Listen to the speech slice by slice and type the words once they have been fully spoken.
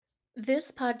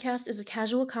This podcast is a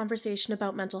casual conversation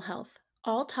about mental health.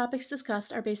 All topics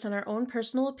discussed are based on our own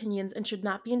personal opinions and should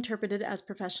not be interpreted as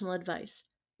professional advice.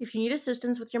 If you need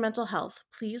assistance with your mental health,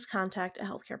 please contact a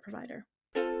healthcare provider.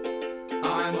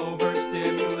 I'm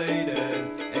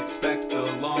overstimulated, expect the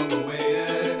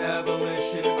long-awaited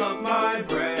abolition of my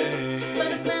brain.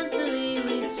 But if mentally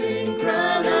we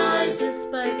synchronize,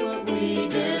 despite what we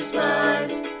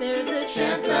despise, there's a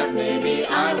chance that maybe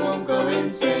I won't go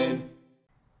insane.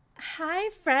 Hi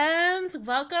friends,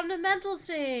 welcome to Mental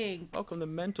Sync. Welcome to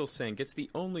Mental Sync. It's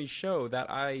the only show that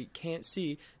I can't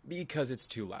see because it's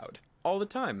too loud. All the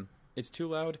time. It's too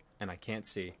loud and I can't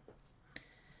see.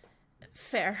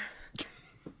 Fair.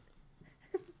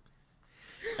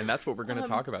 And that's what we're going to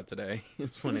talk about today,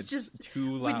 is when it's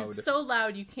too loud. When it's so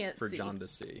loud you can't for see. John to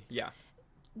see. Yeah.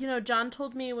 You know, John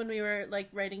told me when we were,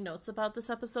 writing notes about this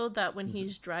episode that when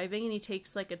he's driving and he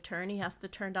takes, a turn, he has to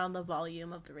turn down the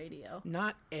volume of the radio.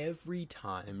 Not every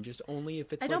time, just only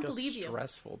if it's, a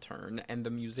stressful turn and the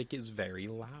music is very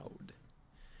loud.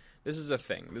 This is a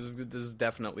thing. This is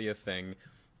definitely a thing.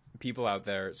 People out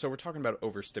there, so we're talking about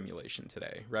overstimulation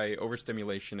today, right?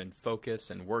 Overstimulation and focus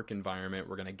and work environment.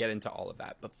 We're going to get into all of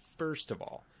that. But first of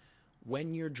all,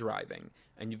 when you're driving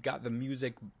and you've got the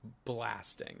music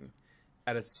blasting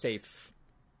at a safe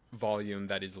volume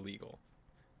that is legal.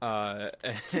 To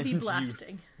be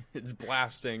blasting. It's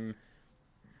blasting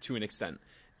to an extent.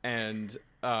 And,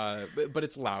 but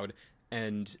it's loud.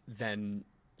 And then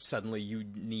suddenly you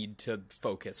need to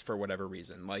focus for whatever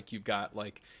reason. You've got,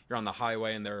 you're on the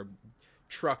highway and there are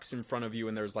trucks in front of you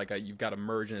and there's you've got to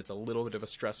merge and it's a little bit of a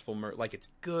stressful merge. It's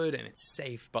good and it's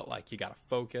safe, but you got to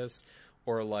focus.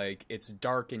 Or it's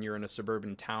dark and you're in a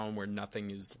suburban town where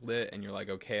nothing is lit and you're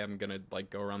okay, I'm gonna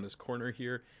go around this corner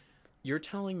here. You're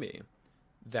telling me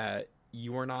that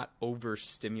you are not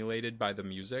overstimulated by the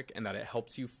music and that it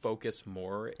helps you focus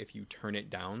more if you turn it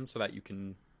down so that you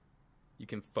can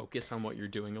focus on what you're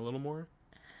doing a little more?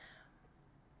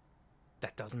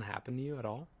 That doesn't happen to you at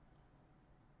all?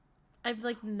 I've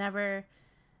never...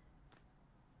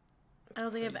 That's I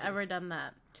don't think crazy. I've ever done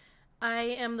that. I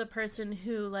am the person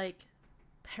who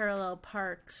parallel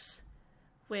parks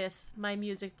with my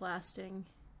music blasting,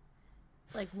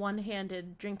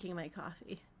 one-handed drinking my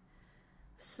coffee.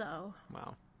 So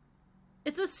Wow,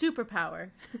 it's a superpower.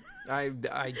 I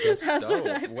guess That's so.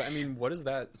 what what does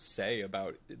that say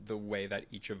about the way that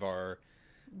each of our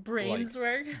brains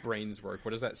work?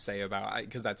 What does that say about?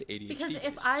 Because that's ADHD. Because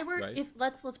if I were, right?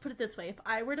 let's put it this way: if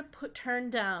I were to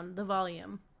turn down the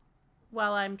volume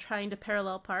while I'm trying to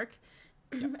parallel park.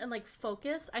 Yep. And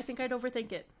focus, I think I'd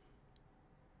overthink it.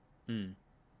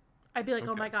 I'd be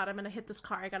oh my god, I'm gonna hit this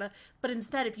car, but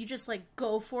instead if you just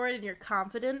go for it and you're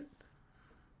confident,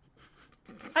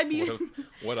 I mean,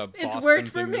 what a Boston it's worked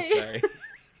for thing me. To say.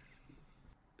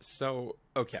 So,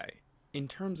 okay, in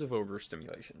terms of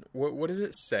overstimulation, what does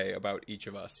it say about each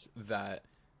of us that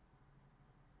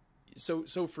so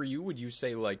for you, would you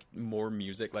say more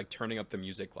music, turning up the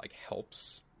music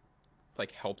helps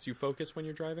you focus when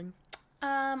you're driving?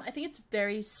 I think it's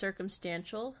very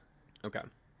circumstantial. Okay.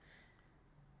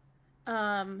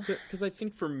 Because I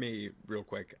think for me, real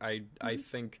quick, I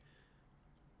think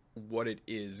what it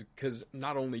is, because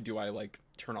not only do I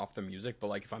turn off the music,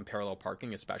 but if I'm parallel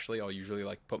parking especially, I'll usually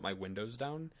put my windows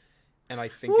down, and I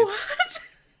think What?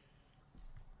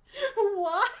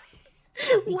 Why?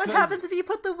 What happens if you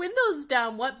put the windows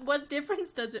down? What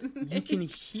difference does it make?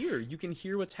 You can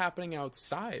hear what's happening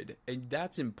outside, and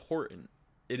that's important.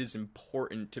 It is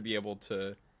important to be able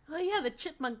to... Oh yeah, the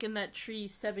chipmunk in that tree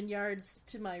 7 yards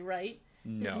to my right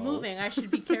is No. moving. I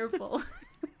should be careful.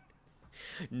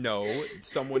 No,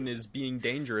 someone is being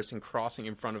dangerous and crossing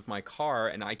in front of my car,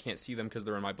 and I can't see them because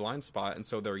they're in my blind spot, and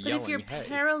so they're yelling, But if you're hey.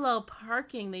 parallel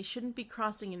parking, they shouldn't be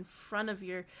crossing in front of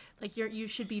your... you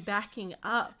should be backing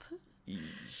up.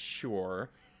 Sure.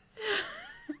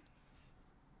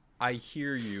 I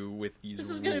hear you with these rules.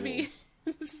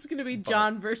 This is gonna be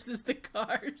John versus the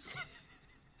cars.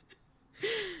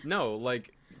 No,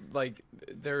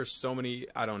 there are so many,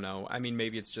 I don't know. I mean,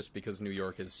 maybe it's just because New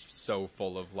York is so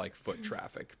full of foot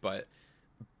traffic, but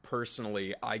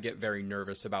personally, I get very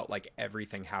nervous about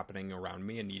everything happening around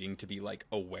me and needing to be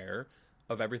aware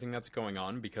of everything that's going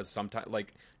on, because sometimes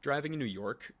driving in New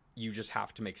York, you just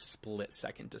have to make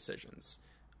split-second decisions.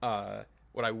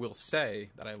 What I will say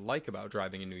that I like about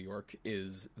driving in New York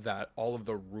is that all of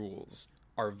the rules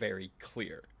are very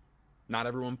clear. Not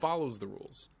everyone follows the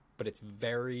rules, but it's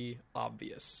very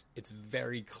obvious. It's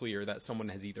very clear that someone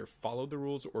has either followed the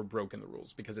rules or broken the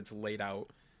rules, because it's laid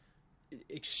out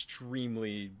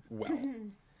extremely well.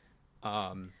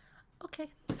 Okay.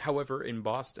 However, in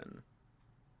Boston,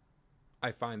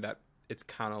 I find that it's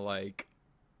kind of like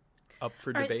up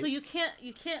for All debate. right, so you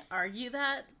can't argue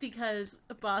that because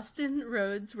Boston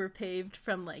roads were paved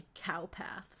from like cow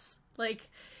paths. Like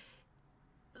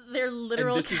they're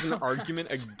literal. And this is an cow argument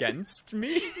paths. against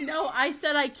me? No, I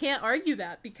said I can't argue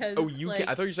that because you can.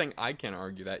 I thought you were saying I can't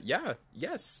argue that. Yeah,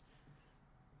 yes.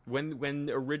 When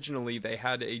originally they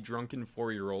had a drunken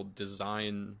 4-year-old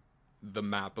design the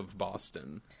map of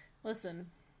Boston.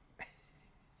 Listen.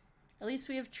 At least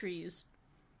we have trees.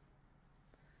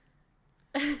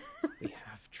 We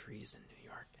have trees in New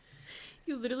York.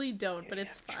 You literally don't, but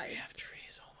it's fine. We have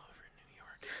trees all over New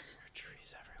York. There are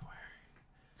trees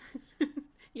everywhere.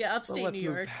 Yeah, upstate Let's New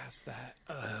move York. past that.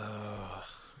 Ugh.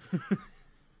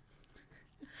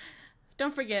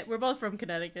 Don't forget, we're both from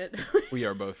Connecticut. We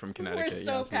are both from Connecticut. We're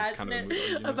so yes, passionate it's kind of a moot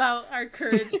argument. about our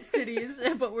current cities,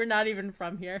 but we're not even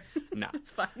from here. Nah.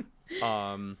 It's fine.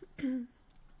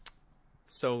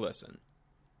 So listen.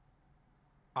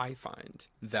 I find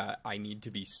that I need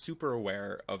to be super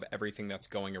aware of everything that's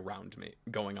going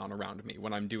on around me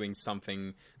when I'm doing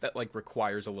something that like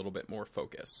requires a little bit more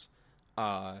focus.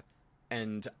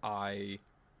 And I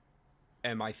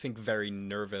am, I think, very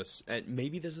nervous, and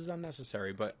maybe this is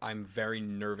unnecessary, but I'm very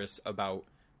nervous about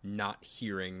not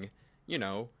hearing,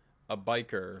 a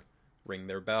biker ring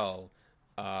their bell.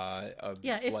 If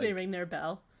they ring their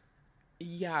bell.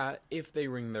 Yeah, if they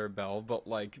ring their bell, but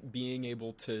like being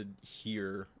able to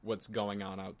hear what's going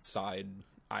on outside,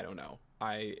 I don't know.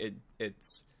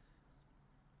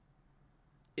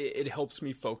 It helps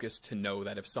me focus to know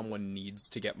that if someone needs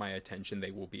to get my attention, they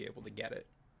will be able to get it,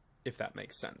 if that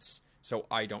makes sense. So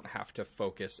I don't have to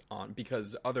focus on,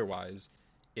 because otherwise,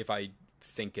 if I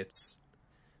think it's,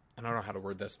 I don't know how to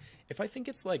word this, if I think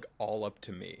it's like all up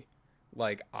to me,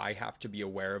 like I have to be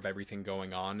aware of everything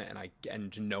going on,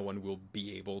 and no one will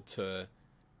be able to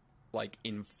like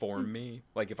inform me.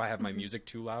 Like if I have my music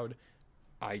too loud,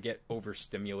 I get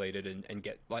overstimulated and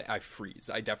get like, I freeze.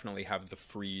 I definitely have the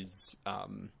freeze.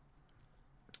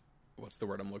 What's the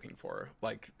word I'm looking for?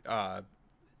 Like the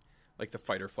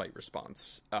fight or flight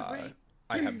response. Right.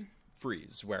 I have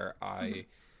freeze where I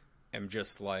am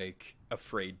just like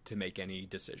afraid to make any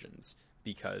decisions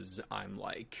because I'm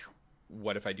like,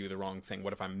 what if I do the wrong thing?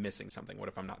 What if I'm missing something? What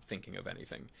if I'm not thinking of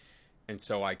anything? And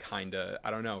so I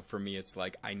don't know, for me it's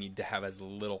like I need to have as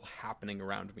little happening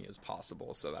around me as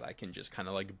possible so that I can just kind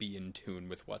of like be in tune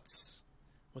with what's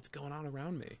going on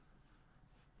around me.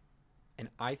 And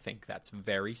I think that's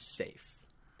very safe,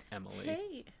 Emily.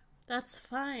 Hey, that's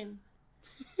fine.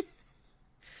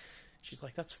 She's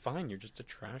like, that's fine, you're just a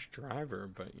trash driver,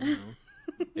 but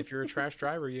if you're a trash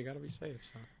driver, you gotta be safe,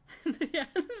 so. Yeah,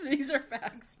 these are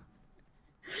facts.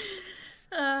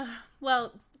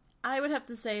 Well, I would have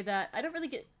to say that I don't really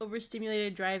get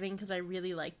overstimulated driving because I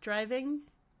really like driving.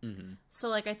 Mm-hmm. So,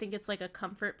 like, I think it's, like, a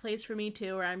comfort place for me,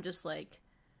 too, where I'm just, like,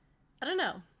 I don't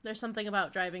know. There's something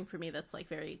about driving for me that's, like,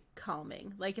 very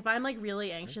calming. Like, if I'm, like,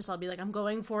 really anxious, I'll be like, I'm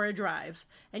going for a drive.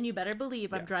 And you better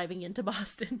believe I'm driving into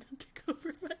Boston to go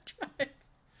for my drive.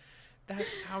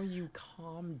 That's how you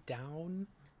calm down?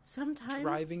 Sometimes.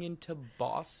 Driving into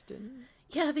Boston?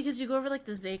 Yeah, because you go over, like,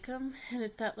 the Zachem, and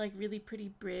it's that, like, really pretty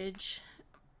bridge.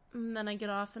 And then I get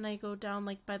off and I go down,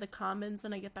 like, by the Commons,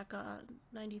 and I get back on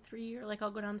 93, or, like,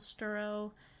 I'll go down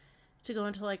Sturrow to go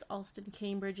into, like, Alston,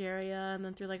 Cambridge area, and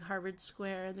then through, like, Harvard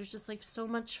Square. And there's just, like, so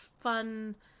much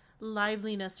fun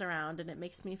liveliness around, and it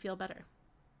makes me feel better.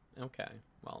 Okay.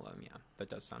 Well, yeah, that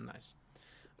does sound nice.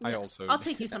 Yeah. I'll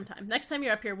take you sometime. Next time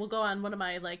you're up here, we'll go on one of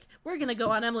my, like, we're gonna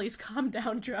go on Emily's Calm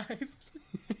Down Drive.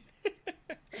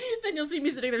 Then you'll see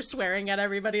me sitting there swearing at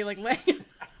everybody, like, laying.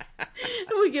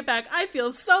 When we get back, I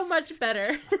feel so much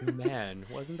better. Man,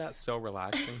 wasn't that so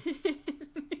relaxing?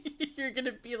 You're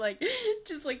gonna be, like,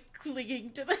 just, like,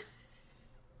 clinging to the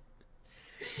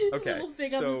little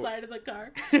thing on the side of the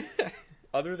car.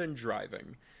 Other than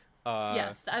driving.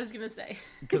 Yes, I was gonna say.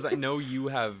 Because I know you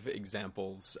have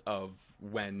examples of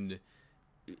when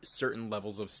certain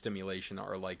levels of stimulation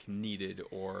are, like, needed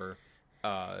or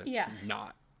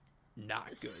not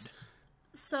good.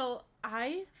 So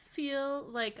I feel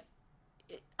like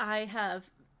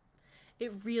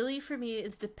it really, for me,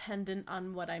 is dependent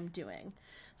on what I'm doing.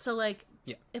 So, like,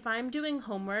 if I'm doing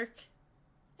homework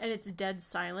and it's dead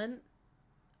silent,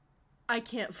 I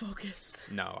can't focus.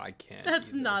 No, I can't.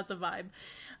 That's either. not the vibe.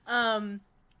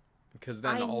 Because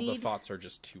then the thoughts are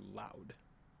just too loud.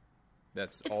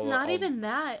 It's not even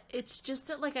that. It's just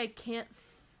that, like, I can't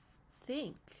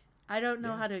think. I don't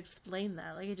know how to explain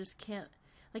that. Like, I just can't.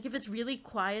 Like, if it's really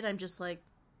quiet, I'm just like...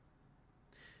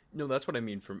 No, that's what I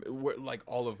mean. Like,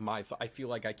 all of I feel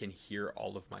like I can hear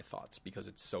all of my thoughts because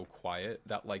it's so quiet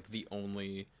that, like, the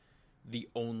only the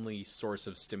only source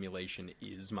of stimulation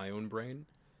is my own brain.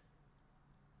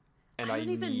 And I don't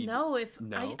even know if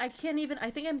No? I can't even.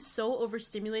 I think I'm so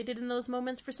overstimulated in those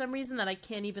moments for some reason that I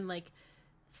can't even like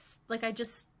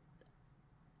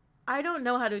I don't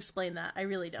know how to explain that. I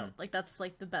really don't. Like, that's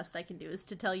like the best I can do is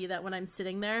to tell you that when I'm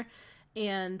sitting there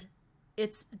and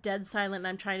it's dead silent and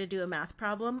I'm trying to do a math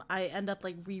problem, I end up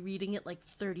like rereading it like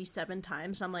 37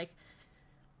 times. I'm like,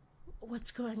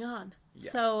 what's going on? Yeah.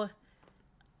 So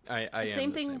I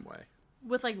am the same way.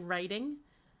 With like writing,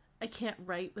 I can't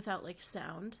write without like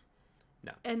sound.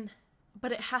 No.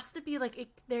 But it has to be like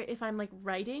if I'm like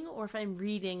writing or if I'm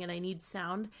reading and I need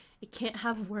sound, it can't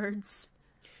have words.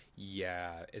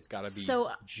 Yeah, it's got to be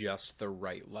just the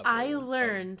right level. I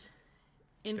learned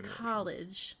in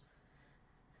college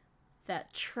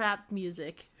that trap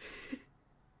music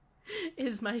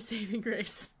is my saving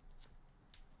grace.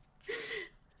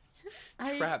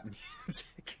 Trap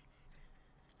music.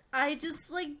 I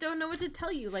just like don't know what to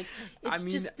tell you. Like, it's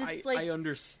just this I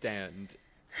understand.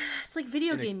 It's like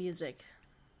video game music.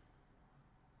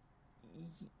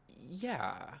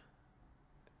 Yeah.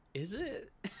 Is it?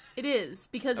 It is,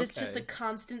 because it's just a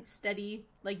constant, steady,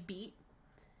 like, beat.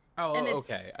 Oh,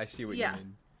 okay. I see what you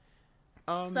mean.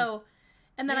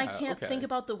 And then I can't think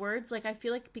about the words. Like, I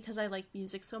feel like because I like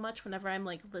music so much, whenever I'm,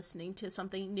 like, listening to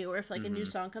something new, or if, like, a new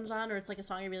song comes on, or it's, like, a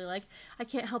song I really like, I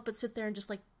can't help but sit there and just,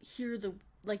 like,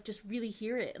 just really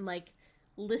hear it, and, like,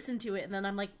 listen to it, and then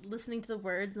I'm like listening to the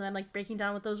words, and then I'm like breaking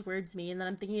down what those words mean, and then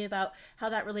I'm thinking about how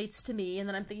that relates to me, and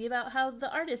then I'm thinking about how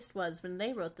the artist was when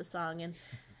they wrote the song and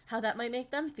how that might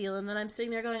make them feel, and then I'm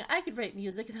sitting there going, I could write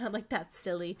music, and then I'm like, that's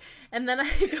silly, and then I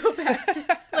go back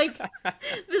to like,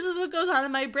 this is what goes on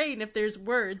in my brain if there's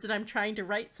words and I'm trying to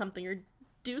write something or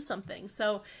do something.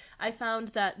 So I found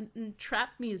that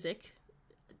trap music,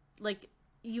 like,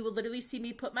 you will literally see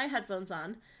me put my headphones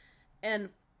on and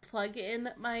plug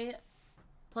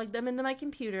them into my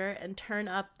computer and turn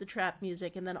up the trap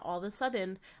music, and then all of a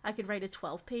sudden I could write a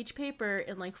 12-page paper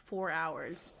in like 4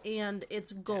 hours, and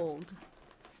it's gold.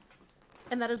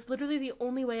 And that is literally the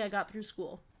only way I got through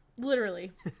school.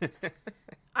 Literally.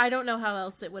 I don't know how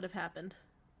else it would have happened.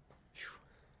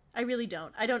 I really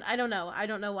don't. I don't know. I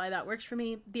don't know why that works for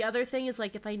me. The other thing is,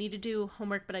 like, if I need to do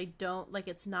homework but I don't, like,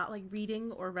 it's not like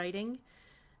reading or writing,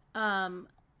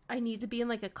 I need to be in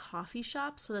like a coffee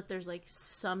shop so that there's like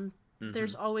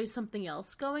there's always something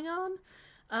else going on.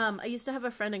 I used to have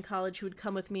a friend in college who would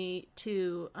come with me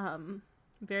to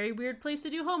very weird place to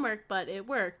do homework, but it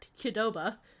worked.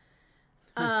 Qdoba.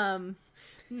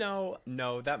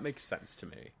 No, that makes sense to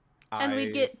me. And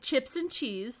we'd get chips and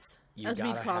cheese, as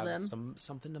we'd call them.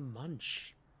 Something to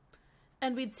munch.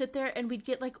 And we'd sit there and we'd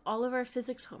get like all of our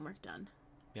physics homework done.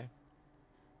 Yeah.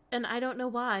 And I don't know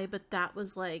why, but that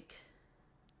was like...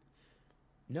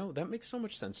 No, that makes so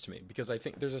much sense to me, because I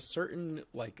think there's a certain,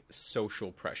 like,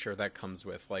 social pressure that comes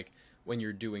with, like, when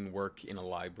you're doing work in a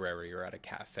library or at a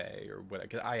cafe or whatever.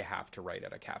 'Cause I have to write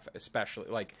at a cafe, especially,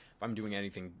 like, if I'm doing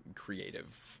anything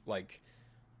creative, like,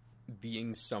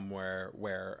 being somewhere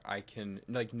where I can,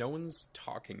 like, no one's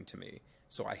talking to me,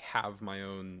 so I have my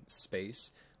own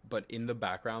space, but in the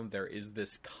background there is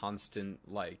this constant,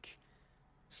 like,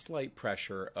 slight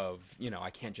pressure of, you know, I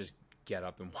can't just get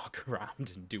up and walk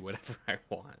around and do whatever I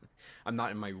want. I'm not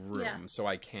in my room, so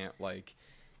I can't, like,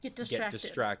 get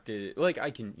distracted. Like, I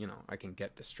can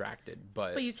get distracted,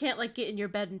 but you can't, like, get in your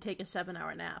bed and take a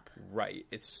 7-hour nap. Right.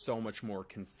 It's so much more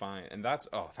confined, and that's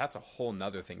a whole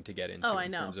nother thing to get into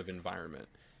in terms of environment,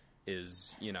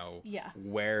 is, you know,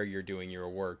 where you're doing your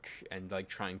work, and, like,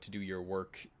 trying to do your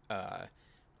work,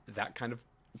 that kind of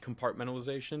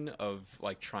compartmentalization of,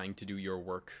 like, trying to do your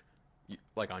work,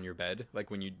 like, on your bed.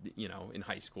 Like, when you know, in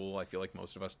high school, I feel like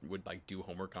most of us would, like, do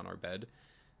homework on our bed,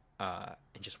 and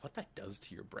just what that does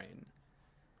to your brain.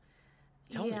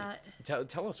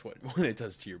 Tell us what it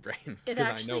does to your brain, because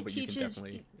I know, but you can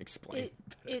definitely explain.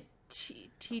 It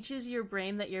teaches your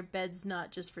brain that your bed's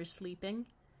not just for sleeping,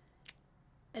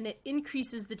 and it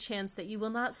increases the chance that you will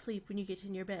not sleep when you get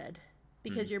in your bed,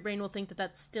 because your brain will think that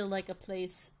that's still, like, a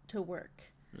place to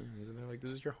work. Isn't there, like,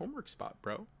 this is your homework spot,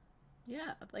 bro?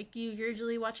 Yeah, like, you're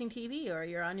usually watching TV, or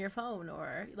you're on your phone,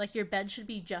 or, like, your bed should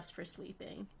be just for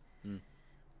sleeping.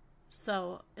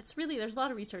 So it's really, there's a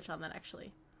lot of research on that,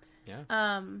 actually.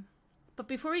 Yeah. But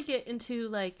before we get into,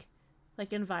 like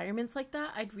environments like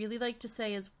that, I'd really like to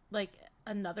say is, like,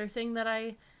 another thing that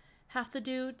I have to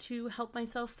do to help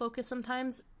myself focus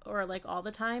sometimes, or, like, all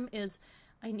the time, is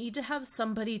I need to have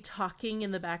somebody talking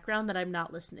in the background that I'm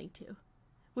not listening to,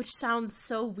 which sounds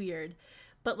so weird.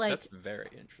 But, like, that's very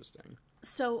interesting.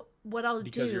 So what I'll do,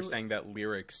 because you're saying that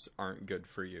lyrics aren't good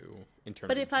for you in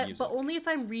terms of music. But only if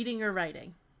I'm reading or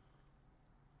writing.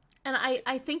 And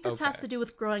I think this has Okay. to do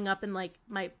with growing up, and like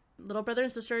my little brother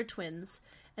and sister are twins,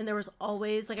 and there was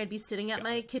always like I'd be sitting at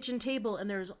my kitchen table and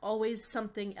there was always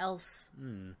something else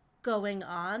going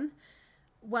on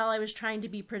while I was trying to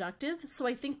be productive. So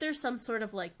I think there's some sort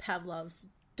of like Pavlov's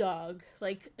dog,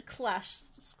 like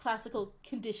classical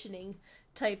conditioning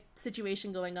type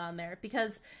situation going on there,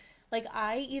 because like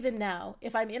I even now,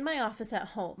 if I'm in my office at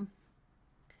home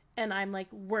and I'm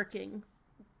like working,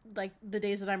 like the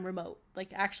days that I'm remote,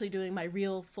 like actually doing my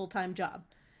real full-time job,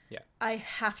 Yeah. I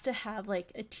have to have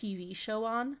like a TV show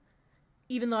on,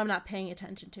 even though I'm not paying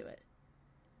attention to it.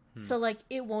 So like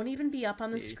it won't even be up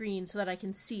on the screen so that I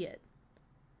can see it.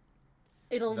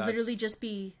 It'll literally just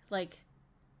be like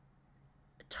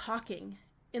talking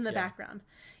in the background.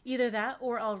 Either that,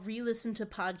 or I'll re-listen to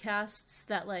podcasts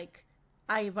that like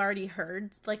I've already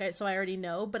heard, so I already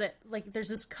know, but it, like there's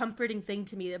this comforting thing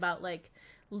to me about like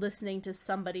listening to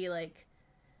somebody, like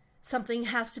something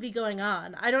has to be going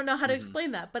on. I don't know how to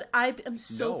explain that, but I am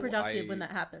so productive when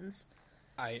that happens.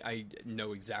 I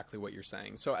know exactly what you're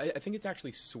saying. So I think it's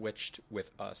actually switched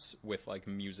with us with like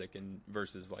music and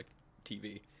versus like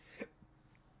TV.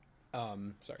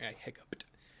 Sorry, I hiccuped.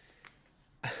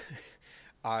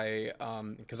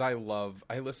 Because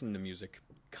I listen to music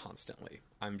constantly.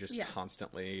 I'm just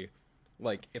constantly,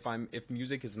 like, if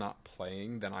music is not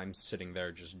playing, then I'm sitting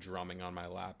there just drumming on my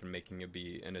lap and making a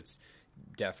beat, and it's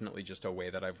definitely just a way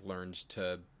that I've learned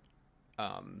to,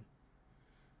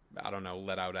 I don't know,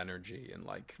 let out energy, and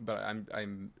like, but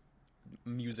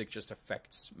music just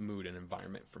affects mood and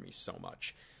environment for me so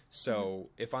much. So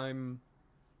if I'm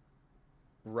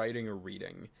writing or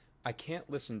reading, I can't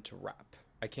listen to rap.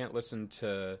 I can't listen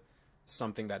to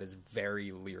something that is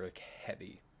very lyric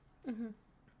heavy.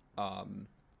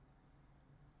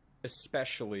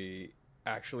 Especially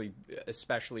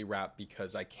rap,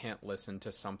 because I can't listen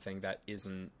to something that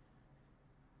isn't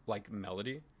like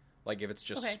melody. Like if it's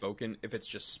just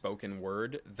spoken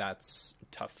word, that's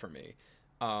tough for me.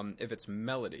 If it's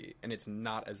melody and it's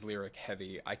not as lyric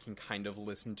heavy, I can kind of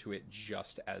listen to it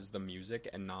just as the music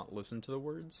and not listen to the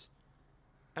words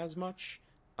as much.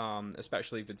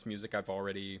 Especially if it's music I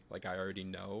already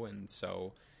know, and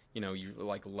so, you know, you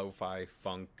like lo-fi,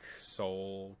 funk,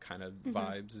 soul kind of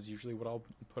vibes is usually what I'll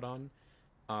put on,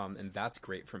 and that's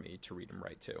great for me to read and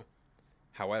write to.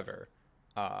 However,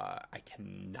 I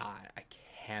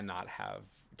cannot have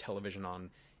television on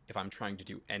if I'm trying to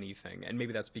do anything, and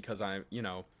maybe that's because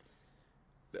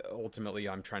ultimately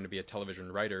I'm trying to be a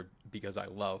television writer because I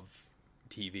love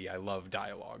TV, I love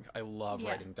dialogue, I love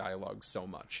writing dialogue so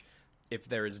much. If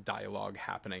there is dialogue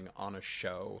happening on a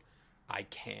show, I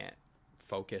can't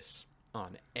focus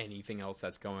on anything else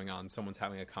that's going on. Someone's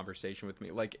having a conversation with me.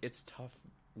 Like, it's tough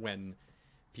when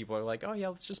people are like, oh yeah,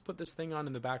 let's just put this thing on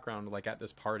in the background, like at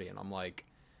this party. And I'm like,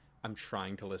 I'm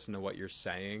trying to listen to what you're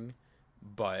saying,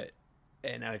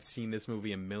 and I've seen this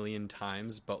movie a million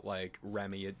times, but like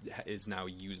Remy is now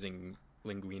using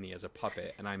Linguini as a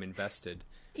puppet and I'm invested.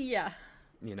 Yeah.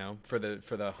 You know, for the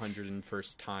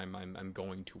 101st time, I'm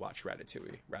going to watch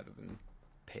Ratatouille rather than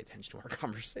pay attention to our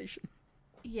conversation.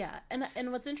 Yeah,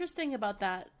 and what's interesting about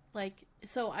that, like,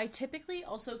 so I typically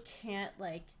also can't,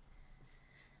 like,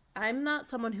 I'm not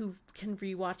someone who can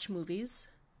rewatch movies,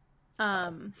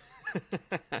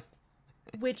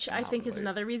 which I think is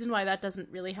another reason why that doesn't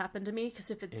really happen to me,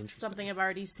 because if it's something I've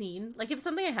already seen, like, if it's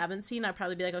something I haven't seen, I'd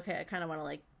probably be like, okay, I kind of want to,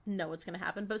 like, know what's going to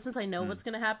happen, but since I know what's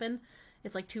going to happen,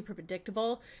 it's like too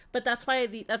predictable. But that's why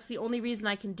that's the only reason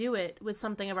I can do it with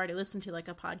something I've already listened to, like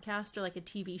a podcast or like a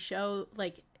TV show,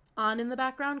 like on in the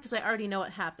background, because I already know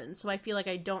what happens. So I feel like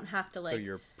I don't have to, like. So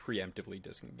you're preemptively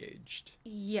disengaged.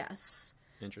 Yes.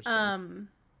 Interesting.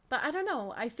 But I don't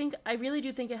know. I really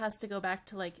do think it has to go back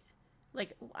to like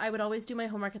I would always do my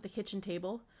homework at the kitchen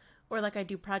table, or like I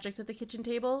do projects at the kitchen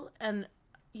table, and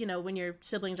you know, when your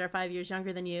siblings are 5 years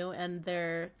younger than you and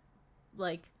they're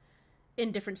like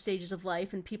in different stages of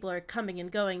life and people are coming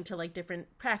and going to like different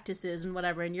practices and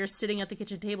whatever, and you're sitting at the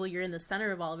kitchen table, you're in the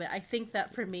center of all of it. I think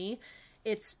that for me,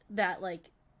 it's that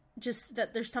like just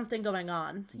that there's something going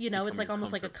on, you know, it's like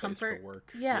almost like a comfort.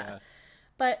 Yeah.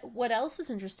 But what else is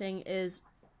interesting is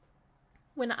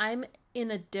when I'm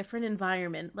in a different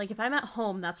environment, like if I'm at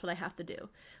home, that's what I have to do.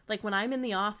 Like when I'm in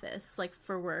the office, like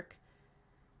for work,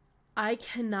 I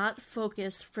cannot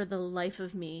focus for the life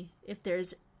of me if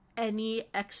there's any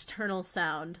external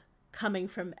sound coming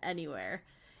from anywhere.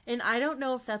 And I don't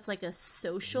know if that's like a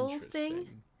social thing,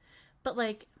 but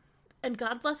like, and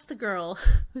God bless the girl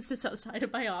who sits outside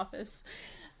of my office.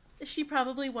 She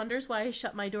probably wonders why I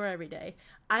shut my door every day.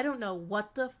 I don't know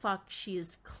what the fuck she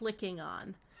is clicking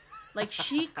on, Like,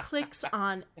 she clicks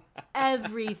on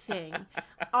everything.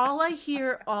 All I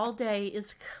hear all day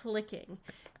is clicking.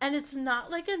 And it's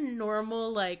not like a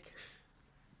normal, like,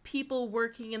 people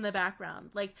working in the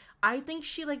background. Like, I think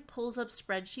she, like, pulls up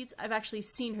spreadsheets. I've actually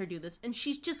seen her do this. And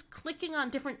she's just clicking on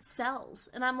different cells.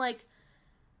 And I'm like,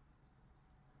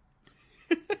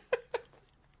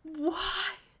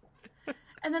 why?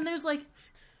 And then there's, like,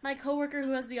 my coworker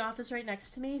who has the office right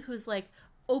next to me, who's, like,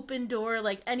 open door,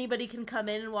 like, anybody can come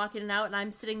in and walk in and out, and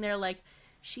I'm sitting there like,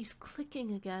 she's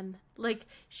clicking again. Like,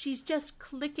 she's just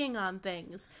clicking on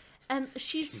things. And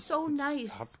she so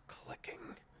nice. Stop clicking.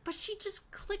 But she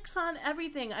just clicks on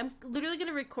everything. I'm literally going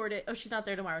to record it. Oh, she's not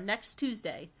there tomorrow. Next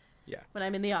Tuesday. Yeah. When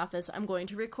I'm in the office, I'm going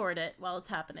to record it while it's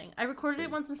happening. I recorded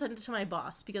it once and sent it to my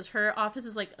boss because her office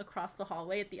is, like, across the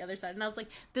hallway at the other side. And I was like,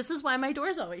 this is why my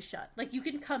door's always shut. Like, you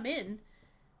can come in.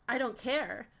 I don't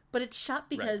care. But it's shut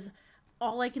because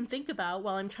all I can think about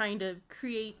while I'm trying to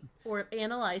create or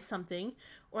analyze something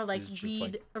or, like,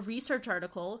 read a research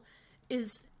article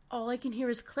is all I can hear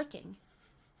is clicking.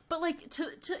 But, like, to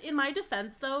in my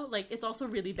defense, though, like, it's also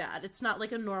really bad. It's not,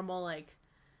 like, a normal, like...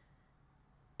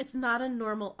 It's not a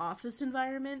normal office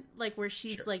environment, like, where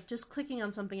she's, like, just clicking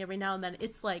on something every now and then.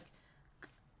 It's, like...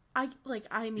 I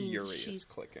mean, furious she's...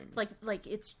 clicking. Like,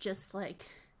 it's just, like...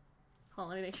 Hold on,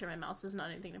 let me make sure my mouse is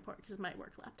not anything important, because my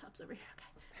work laptop's over here.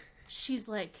 Okay. She's,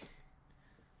 like...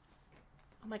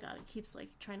 Oh, my God, it keeps, like,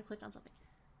 trying to click on something.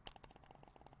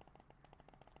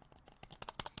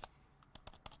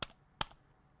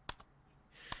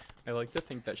 I like to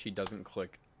think that she doesn't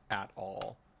click at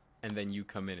all, and then you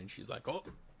come in and she's like, "Oh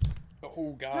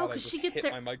God!" No, I because just she gets hit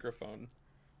there. my microphone.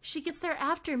 She gets there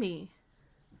after me,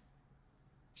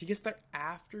 She gets there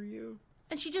after you,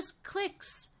 and she just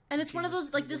clicks. And it's one of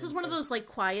those, like, this is one of those, like,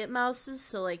 quiet mouses.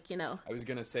 So, like, you know. I was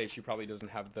gonna say she probably doesn't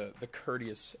have the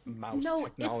courteous mouse No,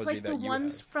 technology it's like that the you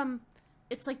ones have. from.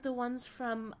 It's like the ones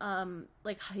from,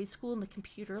 like, high school in the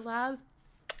computer lab.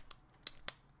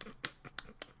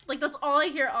 Like, that's all I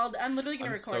hear all day. I'm literally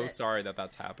going to record it. I'm so sorry that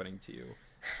that's happening to you.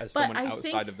 As But someone I outside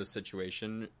think- of the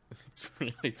situation, it's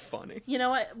really funny. You know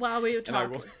what? While we were And I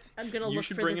talking, will- I'm going to You look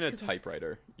should for bring this. in a 'cause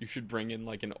typewriter. You should bring in,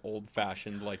 like, an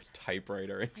old-fashioned, like,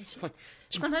 typewriter. And just, like...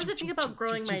 Sometimes I think about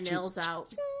growing my nails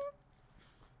out.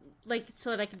 Like,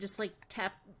 so that I could just, like,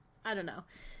 tap... I don't know.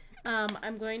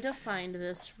 I'm going to find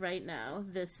this right now,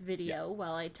 this video,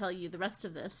 while I tell you the rest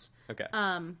of this. Okay.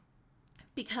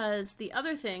 Because the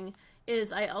other thing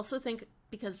is I also think,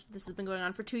 because this has been going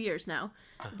on for 2 years now,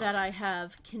 that I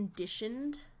have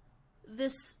conditioned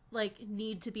this, like,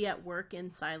 need to be at work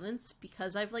in silence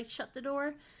because I've, like, shut the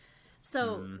door.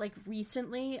 So, like,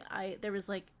 recently, there was,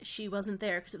 like, she wasn't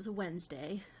there because it was a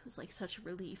Wednesday. It was, like, such a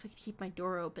relief. I could keep my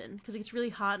door open because it gets really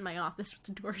hot in my office with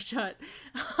the door shut.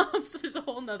 So there's a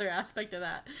whole nother aspect of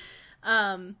that.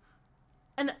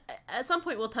 And at some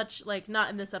point we'll touch, like, not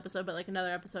in this episode, but, like,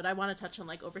 another episode, I want to touch on,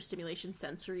 like, overstimulation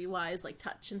sensory-wise, like,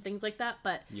 touch and things like that,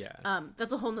 but Yeah.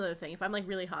 That's a whole nother thing. If I'm, like,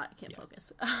 really hot, I can't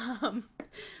focus.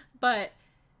 But...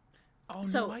 Oh,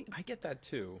 so, no, I get that,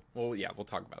 too. Well, yeah, we'll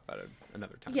talk about that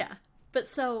another time. Yeah. But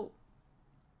so,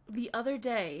 the other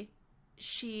day,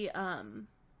 she, oh,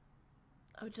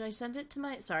 did I send it to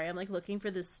my... Sorry, I'm, like, looking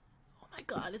for this... Oh, my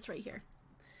God, it's right here.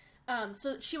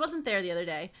 So she wasn't there the other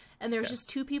day, and there was just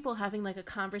two people having, like, a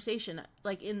conversation,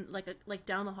 like, in, like,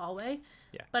 down the hallway.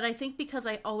 Yeah. But I think because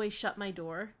I always shut my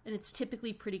door, and it's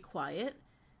typically pretty quiet,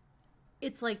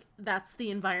 it's, like, that's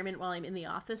the environment while I'm in the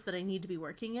office that I need to be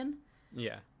working in.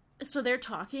 Yeah. So they're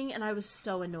talking, and I was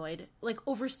so annoyed. Like,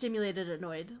 overstimulated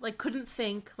annoyed. Like, couldn't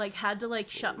think. Like, had to, like,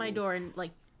 shut my door and,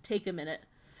 like, take a minute.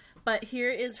 But here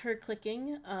is her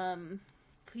clicking.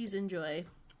 Please enjoy.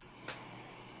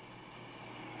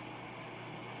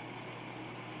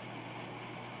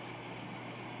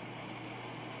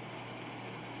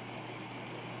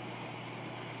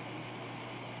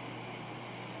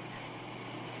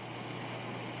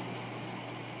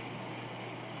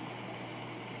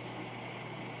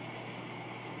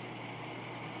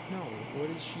 No, what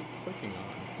is she clicking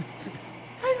on?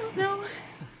 I don't know.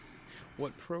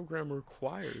 What program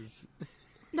requires?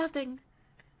 Nothing.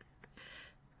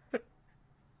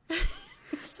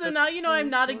 So now you know I'm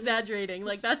not exaggerating.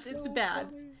 Like, it's bad.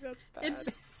 Funny. That's bad.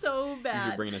 It's so You bad.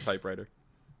 should bring in a typewriter.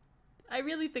 I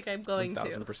really think I'm going to.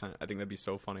 1,000%. I think that'd be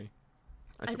so funny.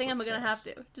 I think I'm gonna have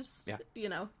to. Just, you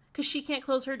know. Because she can't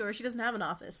close her door. She doesn't have an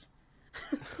office.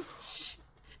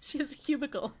 she has a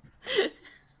cubicle.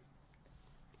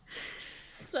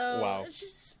 So, Wow.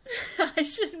 I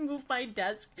should move my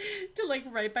desk to, like,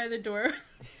 right by the door.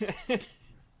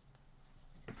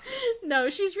 No,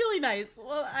 she's really nice.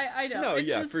 Well, I know. No, it's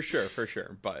yeah, just, for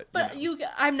sure. But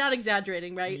I'm not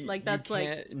exaggerating, right? Like, that's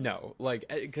like... No, like,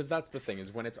 because that's the thing,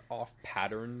 is when it's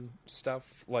off-pattern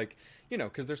stuff, like, you know,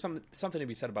 because there's something to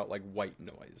be said about, like, white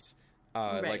noise.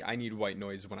 Right. Like, I need white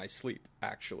noise when I sleep,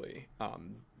 actually.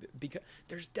 Because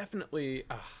there's definitely,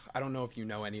 I don't know if you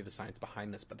know any of the science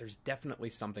behind this, but there's definitely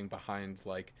something behind,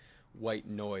 like, white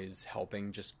noise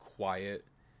helping just quiet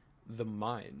the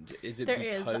mind. Is it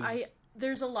because...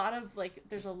 There's a lot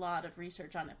of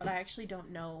research on it, but I actually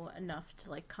don't know enough to,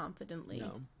 like, confidently.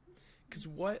 No. Because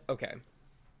what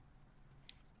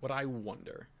I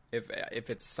wonder, if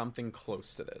it's something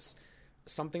close to this,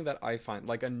 something that I find,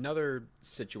 like, another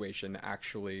situation,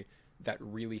 actually, that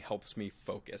really helps me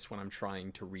focus when I'm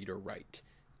trying to read or write,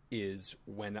 is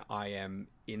when I am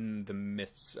in the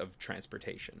midst of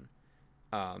transportation.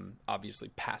 Obviously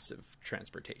passive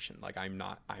transportation. Like, I'm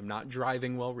not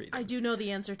driving while reading. I do know the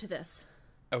answer to this.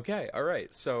 Okay, all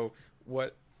right. So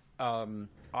what I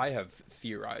have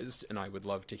theorized, and I would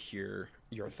love to hear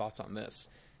your thoughts on this,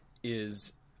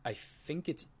 is I think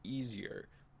it's easier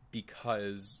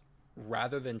because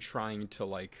rather than trying to,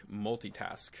 like,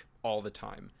 multitask all the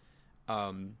time,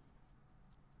 when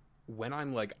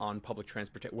I'm, like, on public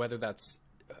transportation, whether that's,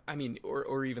 I mean,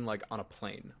 or even, like, on a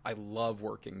plane. I love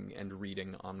working and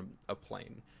reading on a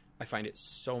plane. I find it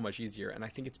so much easier, and I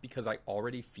think it's because I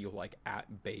already feel like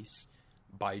at base,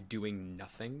 by doing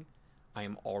nothing, I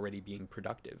am already being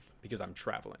productive because I'm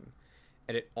traveling.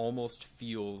 And it almost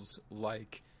feels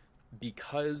like,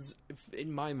 because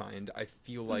in my mind, I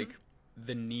feel like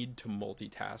the need to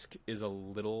multitask is a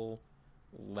little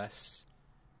less,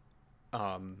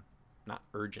 not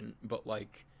urgent, but,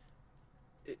 like,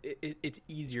 it's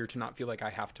easier to not feel like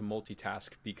I have to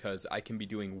multitask because I can be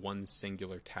doing one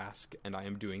singular task and I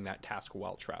am doing that task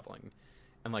while traveling.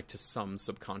 And, like, to some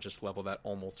subconscious level, that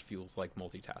almost feels like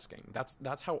multitasking.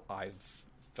 That's how I've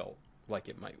felt like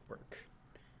it might work.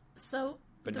 So,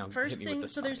 but the first thing,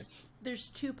 so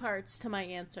there's two parts to my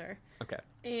answer. Okay.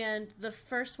 And the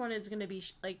first one is going to be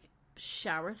like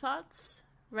shower thoughts,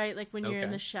 right? Like when you're in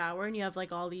the shower and you have,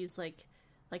 like, all these like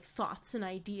thoughts and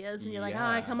ideas, and you're like,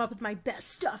 I come up with my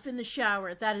best stuff in the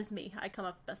shower. That is me. I come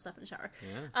up with best stuff in the shower.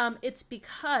 Yeah. It's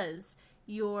because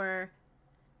you're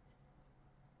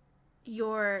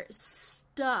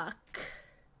stuck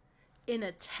in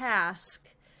a task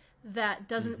that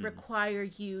doesn't require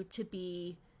you to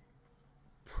be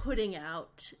putting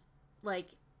out, like,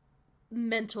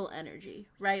 mental energy,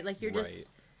 right? Like, you're just,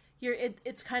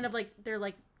 it's kind of like, they're,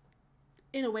 like,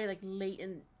 in a way, like,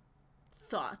 latent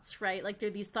thoughts, right? Like, they're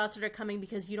these thoughts that are coming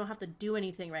because you don't have to do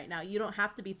anything right now. You don't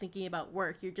have to be thinking about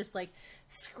work. You're just, like,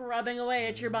 scrubbing away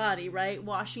at your body, right?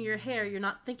 Washing your hair. You're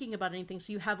not thinking about anything.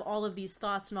 So you have all of these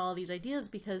thoughts and all of these ideas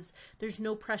because there's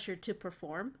no pressure to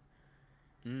perform.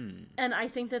 And I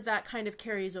think that kind of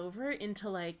carries over into,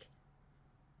 like,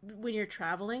 when you're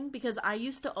traveling, because I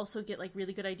used to also get, like,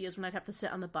 really good ideas when I'd have to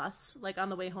sit on the bus, like, on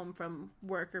the way home from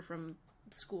work or from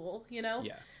school, you know?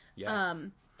 Yeah.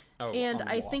 And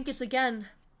I think it's, again,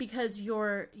 because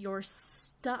you're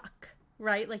stuck,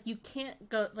 right? Like, you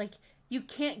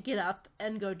can't get up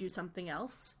and go do something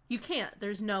else. You can't.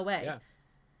 There's no way. Yeah.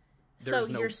 There's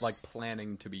no, like,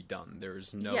 planning to be done.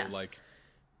 There's no, like,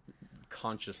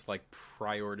 conscious, like,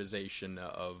 prioritization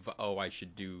of, I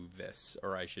should do this,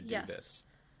 or I should do this.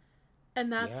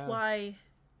 And that's why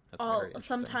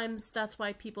sometimes that's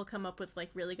why people come up with, like,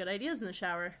 really good ideas in the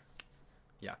shower.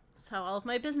 Yeah. That's how all of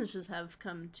my businesses have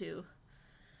come to.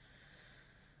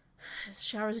 This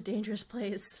shower's a dangerous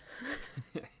place.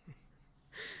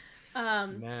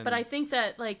 But I think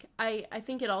that, like, I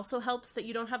think it also helps that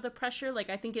you don't have the pressure. Like,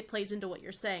 I think it plays into what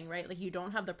you're saying, right? Like, you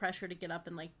don't have the pressure to get up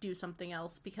and, like, do something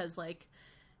else because, like,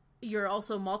 you're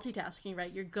also multitasking,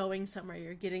 right? You're going somewhere,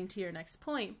 you're getting to your next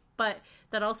point. But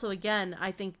that also, again,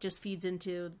 I think just feeds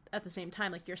into, at the same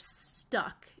time, like, you're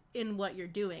stuck in what you're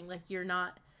doing. Like,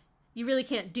 you really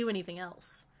can't do anything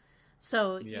else.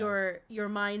 So your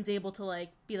mind's able to,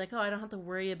 like, be like, I don't have to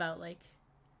worry about, like,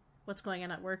 what's going on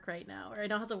at work right now, or I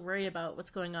don't have to worry about what's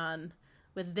going on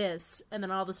with this. And then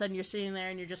all of a sudden you're sitting there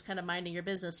and you're just kind of minding your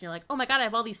business and you're like, oh my God, I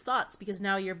have all these thoughts, because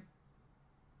now your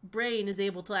brain is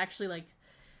able to actually, like,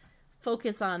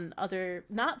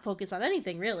 not focus on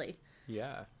anything really.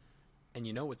 Yeah. And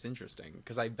you know what's interesting?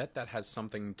 Because I bet that has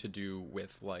something to do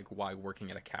with, like, why working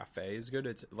at a cafe is good.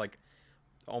 It's, like,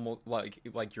 almost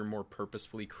like you're more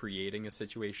purposefully creating a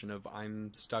situation of,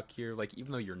 I'm stuck here. Like,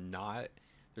 even though you're not,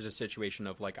 there's a situation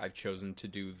of, like, I've chosen to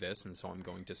do this, and so I'm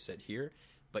going to sit here.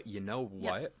 But you know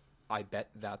what? Yep. I bet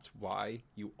that's why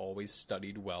you always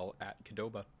studied well at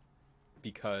Qdoba.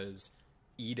 Because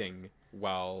eating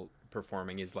while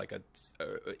performing is like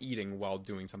eating while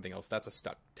doing something else. That's a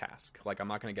stuck task. Like, I'm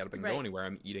not going to get up and go anywhere.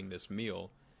 I'm eating this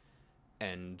meal,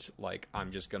 and like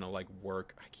I'm just going to like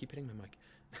work. I keep hitting my mic.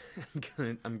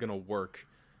 I'm going to work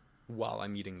while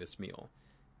I'm eating this meal.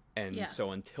 And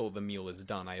so until the meal is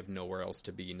done, I have nowhere else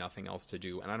to be, nothing else to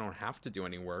do, and I don't have to do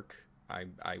any work.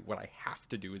 What I have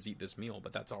to do is eat this meal,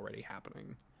 but that's already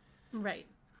happening. Right.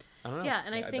 I don't know. Yeah,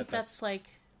 and I think that's like,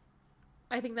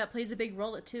 I think that plays a big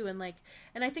role too, and like,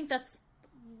 and I think that's,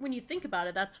 when you think about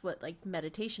it, that's what like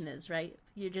meditation is, right?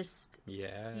 You just,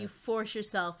 you force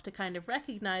yourself to kind of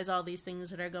recognize all these things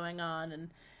that are going on,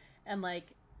 and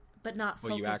like, but not focus on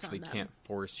them. Well, you actually can't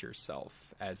force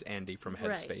yourself, as Andy from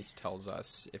Headspace tells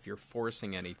us. If you're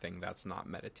forcing anything, that's not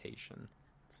meditation.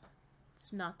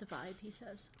 It's not the vibe, he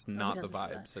says. It's not the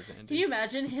vibe, says Andy. Can you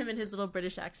imagine him in his little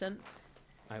British accent?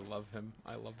 I love him.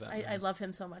 I love that. I love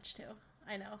him so much too.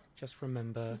 I know. Just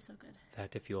remember He's so good.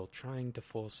 that if you're trying to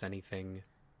force anything,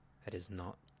 that is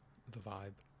not the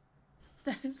vibe.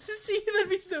 See, that'd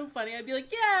be so funny. I'd be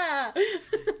like, yeah!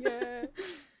 Yeah!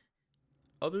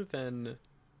 Other than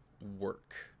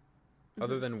work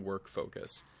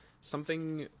focus,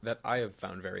 something that I have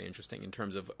found very interesting in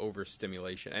terms of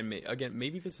overstimulation, and again,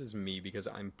 maybe this is me because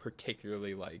I'm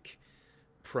particularly like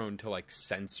prone to like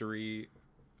sensory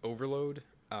overload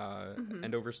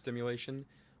and overstimulation,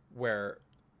 where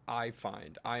I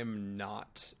find I'm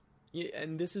not,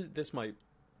 and this might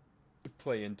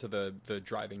play into the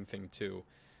driving thing too.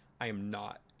 I am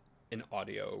not an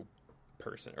audio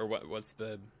person, or what's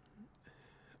the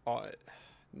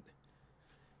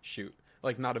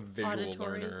like not a visual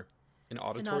learner. An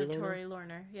auditory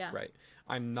learner, yeah. Right.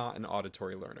 I'm not an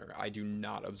auditory learner. I do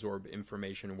not absorb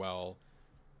information well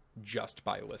just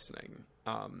by listening.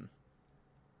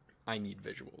 I need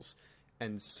visuals.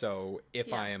 And so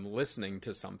if I am listening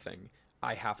to something,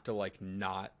 I have to like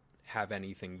not have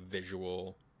anything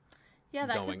visual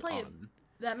going on.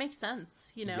 That makes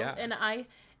sense, you know? Yeah.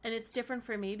 And it's different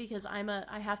for me because I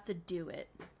have to do it.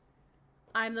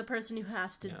 I'm the person who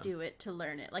has to do it to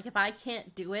learn it. Like, if I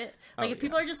can't do it, like, if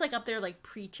people are just, like, up there, like,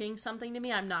 preaching something to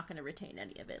me, I'm not going to retain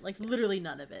any of it. Like, literally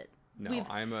none of it. No,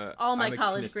 all my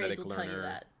college grades will tell you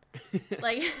that.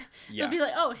 Like, they'll be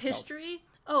like, oh, history?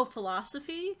 Oh,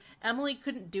 philosophy? Emily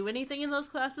couldn't do anything in those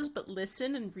classes but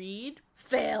listen and read?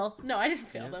 Fail. No, I didn't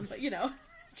fail them, but, you know.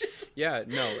 Just... Yeah,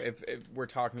 no, if we're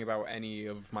talking about any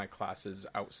of my classes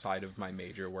outside of my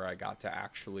major where I got to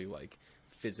actually, like,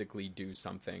 physically do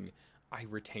something, I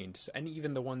retained, and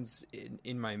even the ones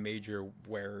in my major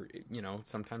where, you know,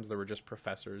 sometimes there were just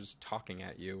professors talking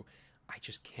at you,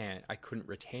 I couldn't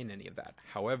retain any of that.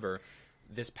 However,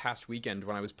 this past weekend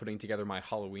when I was putting together my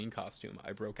Halloween costume,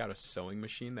 I broke out a sewing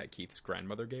machine that Keith's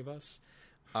grandmother gave us,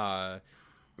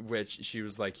 which she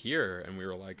was like, here, and we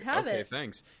were like, okay,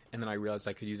 thanks. And then I realized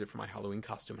I could use it for my Halloween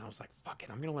costume, and I was like, fuck it,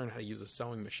 I'm gonna learn how to use a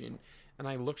sewing machine. And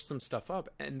I looked some stuff up,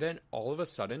 and then all of a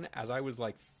sudden, as I was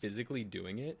like physically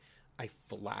doing it, I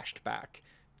flashed back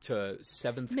to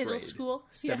middle school,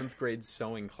 7th grade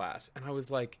sewing class, and I was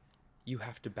like, you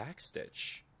have to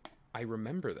backstitch. I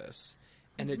remember this.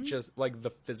 And it just, like,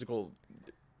 the physical,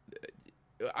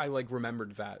 I, like,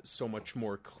 remembered that so much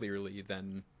more clearly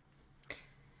than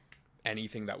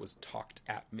anything that was talked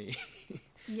at me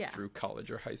through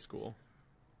college or high school.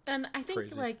 And I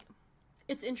think, like,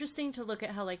 it's interesting to look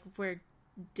at how, like, we're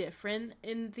different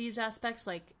in these aspects,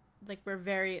 like we're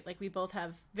very, like, we both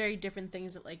have very different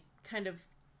things that, like, kind of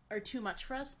are too much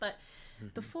for us. But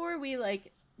before we,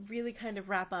 like, really kind of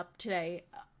wrap up today,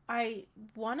 I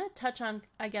want to touch on,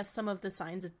 I guess, some of the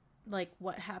signs of, like,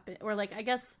 what happened, or, like, I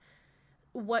guess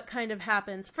what kind of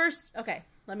happens. First, okay,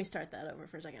 let me start that over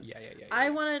for a second. Yeah. I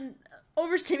want to,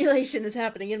 overstimulation is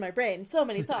happening in my brain. So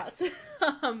many thoughts.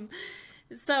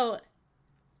 So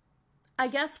I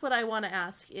guess what I want to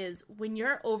ask is, when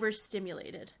you're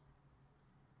overstimulated,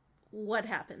 what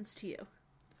happens to you?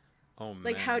 Oh, man.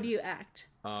 Like, how do you act?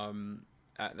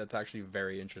 That's actually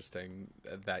very interesting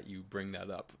that you bring that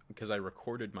up, because I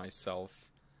recorded myself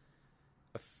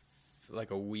like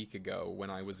a week ago when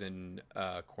I was in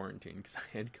quarantine because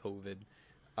I had COVID.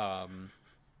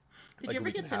 Did you ever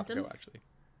get symptoms? Actually.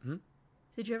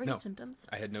 Did you ever get symptoms?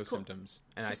 I had no symptoms,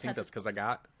 and I think that's because I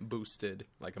got boosted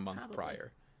like a month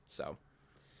prior. So,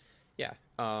 yeah.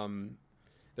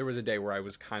 There was a day where I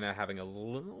was kind of having a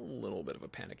little bit of a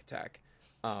panic attack.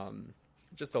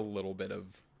 Just a little bit of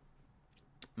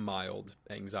mild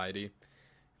anxiety,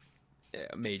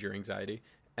 major anxiety.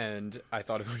 And I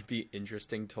thought it would be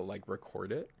interesting to, like,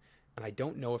 record it. And I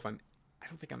don't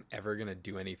think I'm ever going to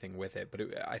do anything with it, but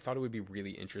I thought it would be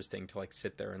really interesting to, like,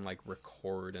 sit there and, like,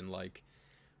 record and, like,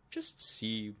 just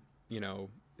see, you know,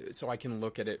 so I can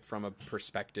look at it from a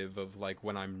perspective of like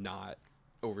when I'm not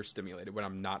overstimulated, when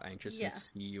I'm not anxious, and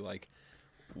see like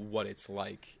what it's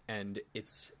like. And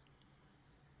it's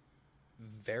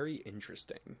very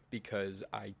interesting because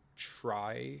I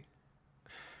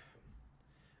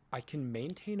can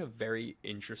maintain a very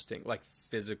interesting like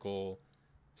physical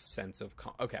sense of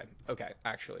okay,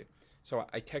 actually. So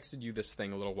I texted you this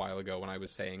thing a little while ago when I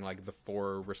was saying like the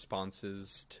 4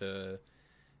 responses to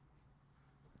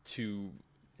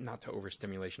not to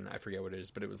overstimulation. I forget what it is,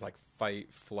 but it was like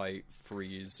fight, flight,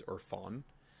 freeze, or fawn.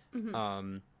 Mm-hmm.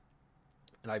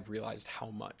 And I've realized how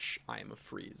much I am a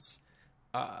freeze.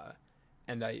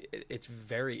 And it's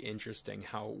very interesting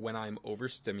how when I'm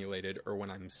overstimulated or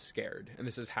when I'm scared, and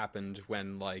this has happened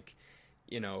when like,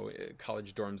 you know,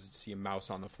 college dorms see a mouse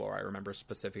on the floor. I remember a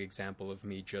specific example of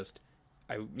me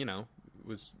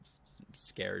was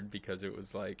scared because it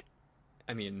was like,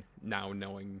 I mean, now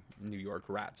knowing New York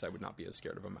rats, I would not be as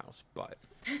scared of a mouse, but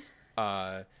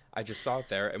I just saw it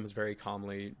there and was very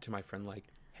calmly to my friend like,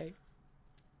 hey,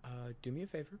 do me a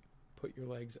favor, put your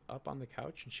legs up on the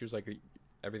couch. And she was like,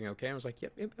 everything okay? And I was like,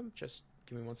 yep, just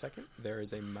give me 1 second. There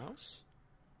is a mouse,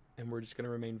 and we're just going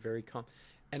to remain very calm.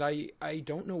 And I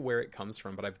don't know where it comes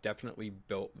from, but I've definitely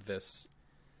built this,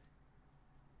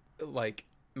 like,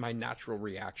 my natural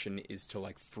reaction is to,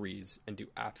 like, freeze and do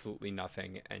absolutely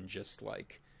nothing and just,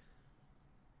 like,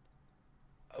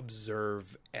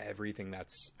 observe everything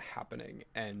that's happening.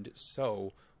 And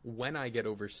so when I get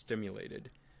overstimulated,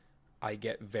 I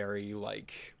get very,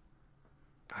 like,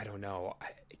 I don't know,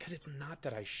 because it's not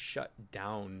that I shut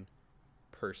down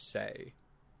per se.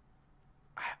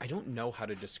 I don't know how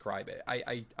to describe it.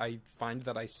 I find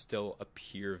that I still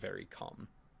appear very calm,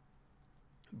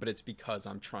 but it's because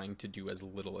I'm trying to do as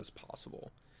little as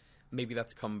possible. Maybe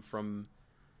that's come from,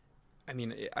 I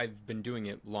mean, I've been doing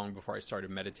it long before I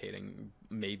started meditating.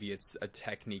 Maybe it's a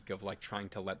technique of like trying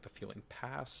to let the feeling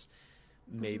pass.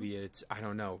 Maybe it's, I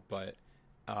don't know, but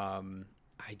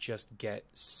I just get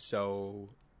so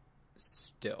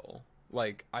still.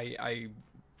 Like I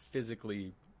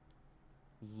physically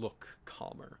look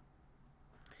calmer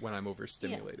when I'm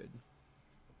overstimulated,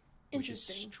 which is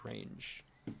strange.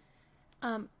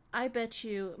 I bet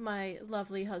you my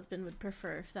lovely husband would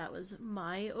prefer if that was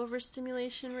my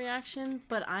overstimulation reaction,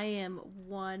 but I am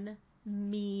one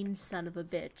mean son of a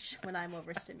bitch when I'm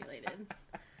overstimulated.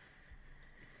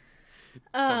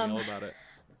 Tell me all about it.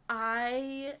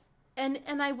 I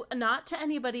not to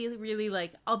anybody really,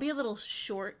 like, I'll be a little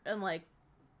short and like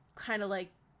kind of like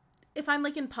if I'm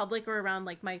like in public or around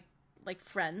like my like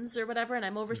friends or whatever and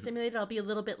I'm overstimulated, I'll be a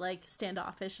little bit like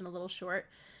standoffish and a little short.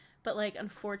 But like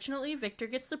unfortunately Victor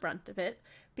gets the brunt of it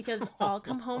because I'll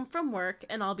come home from work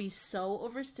and I'll be so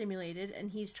overstimulated and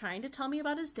he's trying to tell me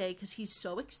about his day because he's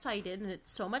so excited and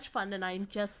it's so much fun and I'm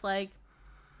just like,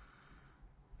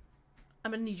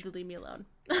 I'm gonna need you to leave me alone.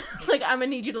 Like, I'm gonna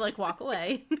need you to, like, walk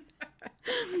away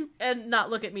and not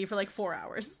look at me for, like, 4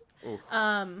 hours.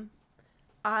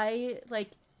 I,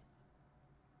 like,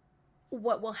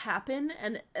 what will happen,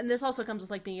 and this also comes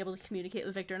with, like, being able to communicate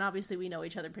with Victor, and obviously we know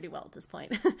each other pretty well at this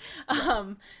point.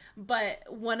 But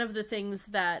one of the things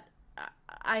that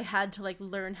I had to, like,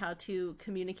 learn how to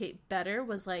communicate better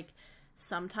was, like,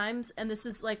 sometimes, and this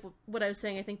is, like, what I was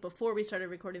saying, I think, before we started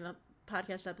recording the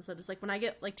podcast episode, is like when I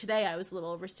get like today I was a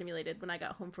little overstimulated when I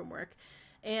got home from work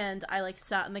and I like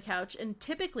sat on the couch, and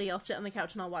typically I'll sit on the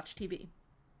couch and I'll watch TV,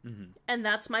 and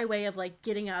that's my way of like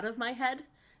getting out of my head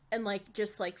and like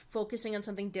just like focusing on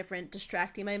something different,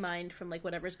 distracting my mind from like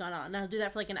whatever's gone on, and I'll do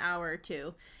that for like an hour or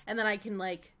two, and then I can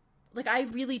like I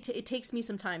really it takes me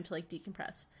some time to like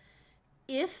decompress.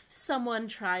 If someone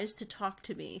tries to talk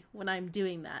to me when I'm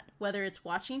doing that, whether it's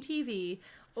watching TV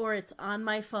or it's on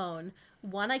my phone,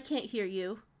 one, I can't hear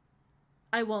you.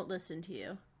 I won't listen to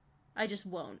you. I just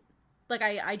won't. Like,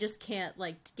 I just can't,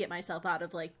 like, get myself out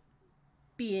of, like,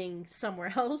 being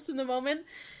somewhere else in the moment.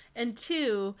 And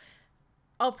two,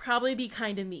 I'll probably be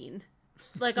kind of mean.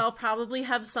 Like, I'll probably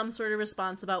have some sort of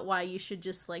response about why you should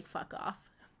just, like, fuck off.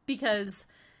 Because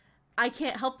I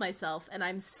can't help myself, and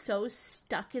I'm so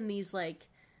stuck in these, like,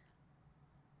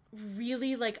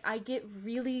 really, like, I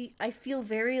feel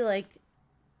very, like,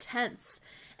 tense.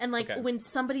 And, like, when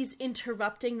somebody's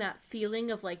interrupting that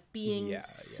feeling of, like, being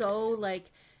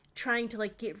like, trying to,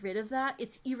 like, get rid of that,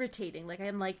 it's irritating. Like,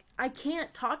 I'm like, I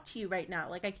can't talk to you right now.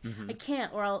 Like, I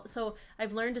can't, so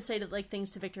I've learned to say to, like,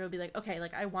 things to Victor. I'll be like, okay,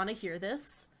 like, I want to hear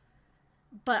this,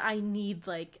 but I need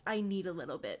a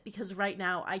little bit, because right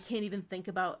now I can't even think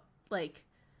about, like,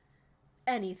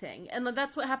 anything. And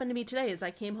that's what happened to me today is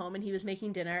I came home and he was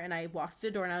making dinner and I walked to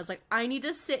the door and I was like, I need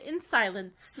to sit in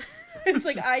silence. It's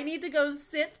like, I need to go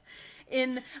sit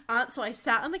in, so I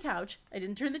sat on the couch, I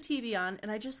didn't turn the TV on,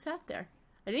 and I just sat there.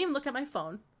 I didn't even look at my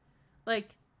phone.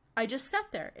 Like, I just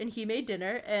sat there and he made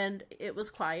dinner and it was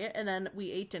quiet and then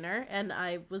we ate dinner and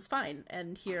I was fine.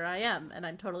 And here I am and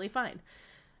I'm totally fine.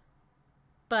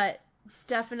 But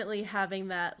definitely having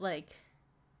that, like,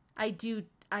 I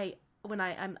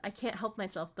can't help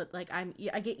myself, but like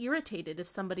I get irritated if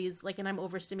somebody's like, and I'm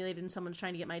overstimulated and someone's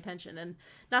trying to get my attention, and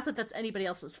not that that's anybody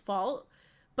else's fault,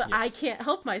 but I can't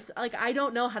help myself. Like, I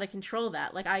don't know how to control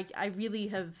that. Like, I really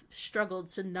have struggled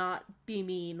to not be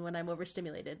mean when I'm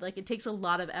overstimulated. Like, it takes a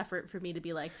lot of effort for me to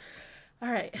be like, all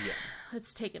right,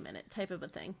 let's take a minute type of a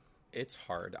thing. It's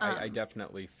hard. I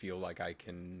definitely feel like I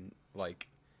can, like,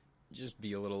 just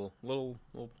be a little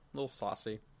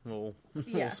saucy, a little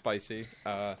spicy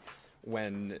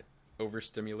when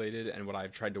overstimulated. And what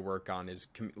I've tried to work on is,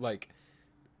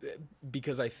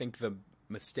 because I think the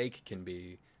mistake can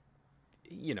be,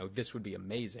 you know, this would be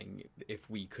amazing if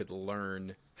we could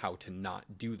learn how to not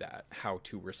do that, how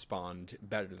to respond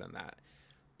better than that.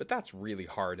 But that's really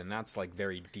hard, and that's, like,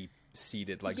 very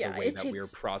deep-seated, like, the way that we're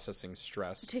processing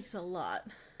stress. It takes a lot.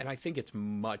 And I think it's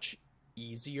much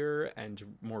easier and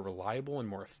more reliable and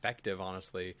more effective,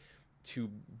 honestly, to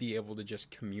be able to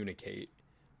just communicate,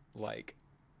 like,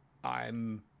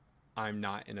 I'm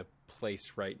not in a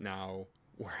place right now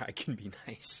where I can be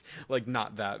nice. Like,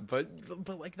 not that, but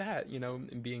like that, you know,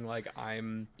 and being like,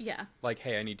 like,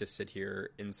 hey, I need to sit here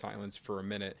in silence for a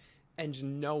minute,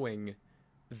 and knowing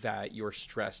that you're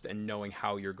stressed and knowing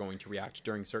how you're going to react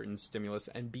during certain stimulus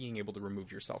and being able to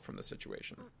remove yourself from the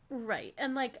situation. Right.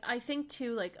 And, like, I think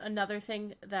too, like, another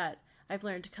thing that I've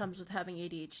learned comes with having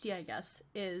ADHD, I guess,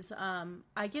 is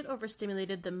I get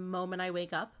overstimulated the moment I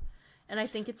wake up. And I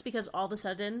think it's because all of a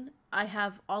sudden I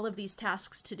have all of these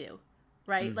tasks to do.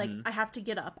 Right? Mm-hmm. Like, I have to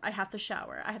get up, I have to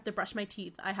shower, I have to brush my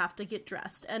teeth, I have to get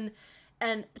dressed. And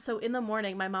so in the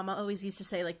morning, my mama always used to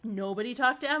say, like, nobody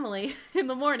talk to Emily in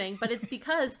the morning. But it's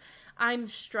because I'm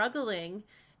struggling.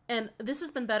 And this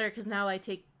has been better because now I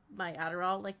take my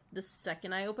Adderall, like, the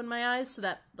second I open my eyes. So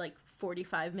that, like,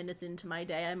 45 minutes into my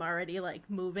day, I'm already, like,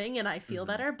 moving and I feel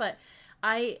better. But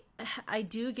I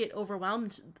do get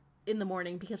overwhelmed in the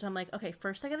morning because I'm like, okay,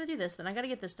 first I gotta do this, then I gotta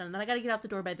get this done, then I gotta get out the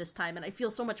door by this time, and I feel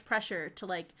so much pressure to,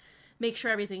 like, make sure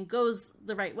everything goes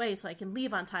the right way so I can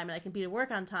leave on time and I can be to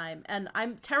work on time, and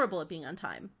I'm terrible at being on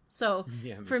time. So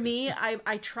for me,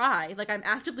 I try, like, I'm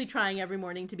actively trying every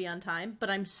morning to be on time, but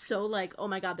I'm so, like, oh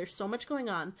my god, there's so much going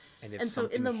on. And so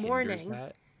in the morning,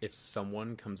 if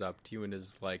someone comes up to you and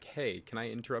is like, hey, can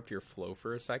I interrupt your flow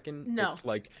for a second? No. It's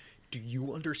like, do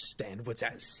you understand what's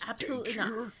at stake? Absolutely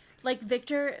not. Like,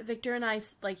 Victor and I,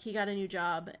 like, he got a new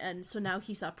job, and so now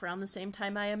he's up around the same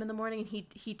time I am in the morning, and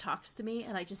he talks to me,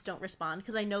 and I just don't respond,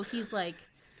 because I know he's, like,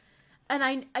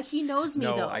 and he knows me,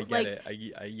 though. No, I get like,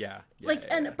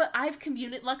 it. But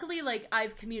luckily, like,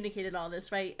 I've communicated all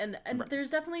this, right? And right. There's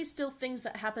definitely still things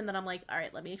that happen that I'm like, all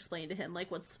right, let me explain to him,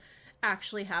 like, what's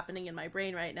actually happening in my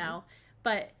brain right now.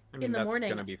 But in the morning,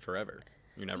 that's gonna be forever.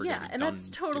 You're never gonna be and done that's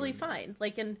totally fine.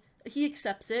 Like, and he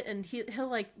accepts it, and he'll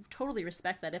like totally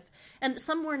respect that. And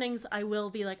some mornings I will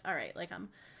be like, all right, like,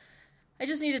 I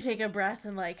just need to take a breath,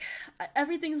 and, like,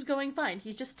 everything's going fine.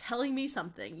 He's just telling me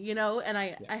something, you know, and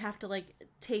I have to, like,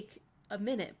 take a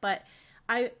minute. But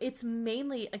it's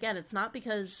mainly, again, it's not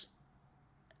because,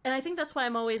 and I think that's why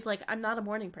I'm always like, I'm not a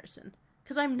morning person,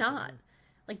 because I'm not.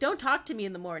 Like, don't talk to me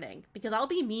in the morning, because I'll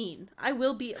be mean. I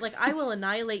will be, like, I will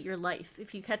annihilate your life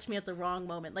if you catch me at the wrong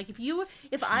moment. Like, if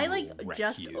I, like,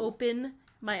 just open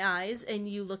my eyes and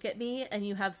you look at me and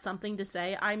you have something to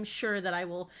say, I'm sure that I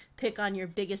will pick on your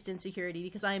biggest insecurity,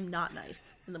 because I am not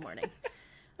nice in the morning.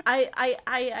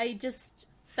 I just,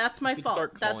 that's my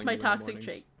fault. That's my toxic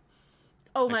trait.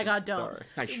 Oh my god, don't.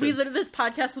 This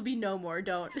podcast will be no more,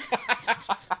 don't.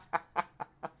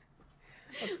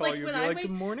 I'll call you and be like, good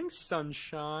morning,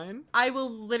 sunshine. I will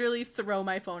literally throw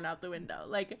my phone out the window.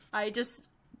 Like,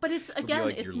 but it's, again,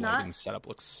 like, it's your not. Lighting setup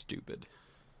looks stupid.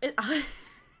 Did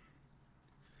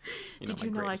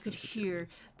you know I could hear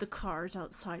the cars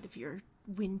outside of your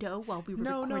window while we were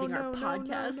recording our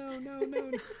podcast?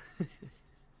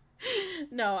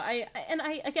 No. No,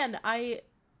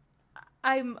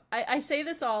 I say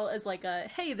this all as, like,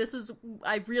 hey,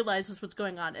 I've realized this is what's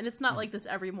going on, and it's not like this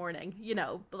every morning, you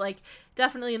know, but, like,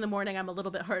 definitely in the morning I'm a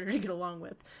little bit harder to get along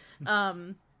with.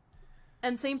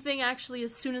 And same thing, actually,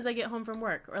 as soon as I get home from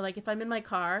work, or, like, if I'm in my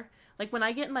car, like, when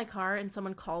I get in my car and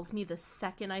someone calls me the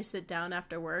second I sit down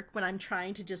after work, when I'm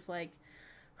trying to just, like,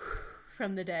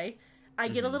 from the day, I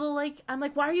get a little like, I'm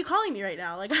like, why are you calling me right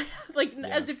now? Like,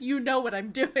 as if you know what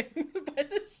I'm doing. But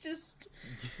it's just...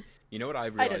 You know what I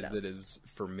realized it is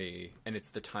for me, and it's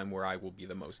the time where I will be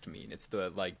the most mean. It's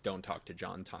the, like, don't talk to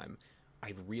John time.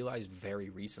 I've realized very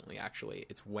recently, actually,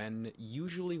 it's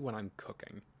usually when I'm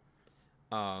cooking.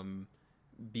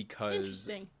 Because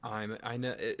I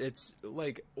know it's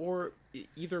like, or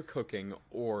either cooking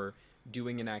or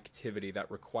doing an activity that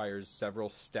requires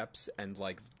several steps and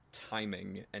like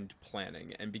timing and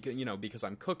planning. And because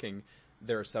I'm cooking,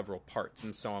 there are several parts.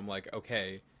 And so I'm like,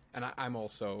 okay. And I'm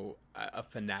also a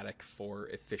fanatic for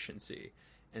efficiency.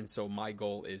 And so my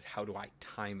goal is, how do I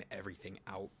time everything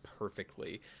out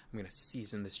perfectly? I'm going to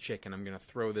season this chicken. I'm going to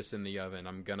throw this in the oven.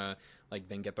 I'm going to, like,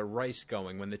 then get the rice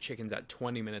going when the chicken's at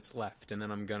 20 minutes left. And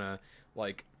then I'm going to,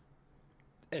 like...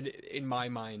 And in my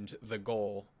mind, the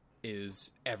goal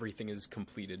is everything is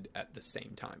completed at the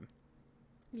same time.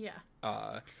 Yeah.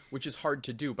 Which is hard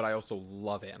to do, but I also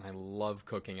love it. And I love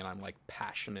cooking, and I'm, like,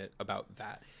 passionate about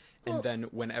that. Well, and then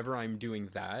whenever I'm doing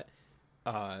that...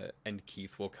 and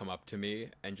Keith will come up to me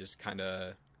and just kind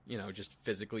of, just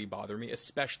physically bother me,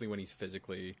 especially when he's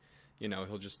physically,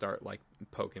 he'll just start, like,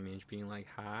 poking me and being like,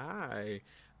 hi.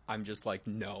 I'm just like,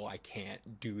 no, I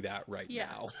can't do that right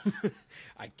now.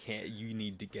 I can't. You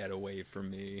need to get away from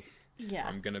me. Yeah.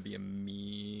 I'm going to be a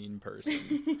mean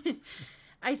person.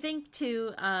 I think,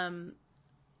 too, that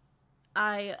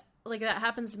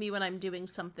happens to me when I'm doing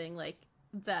something, like,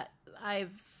 that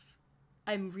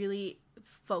I'm really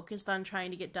focused on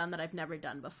trying to get done that I've never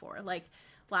done before. Like,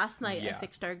 last night I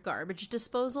fixed our garbage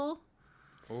disposal.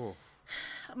 Oh.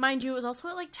 Mind you, it was also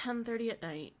at like 10:30 at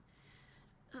night.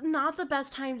 Not the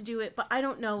best time to do it, but I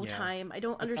don't know time. I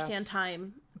don't understand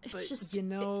time. It's just,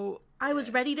 I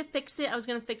was ready to fix it. I was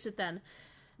going to fix it then.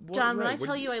 John, when I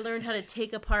tell you I learned how to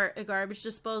take apart a garbage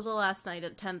disposal last night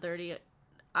at 10:30,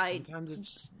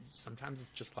 Sometimes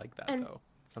it's just like that, though.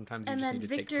 Sometimes you just need to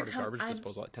take apart a garbage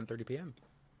disposal at 10:30 p.m.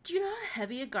 Do you know how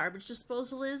heavy a garbage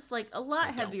disposal is? Like, a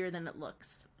lot heavier than it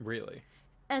looks. Really?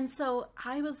 And so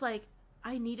I was like,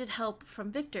 I needed help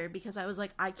from Victor because I was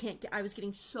like, I was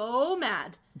getting so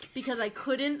mad because I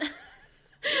couldn't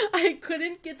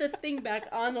get the thing back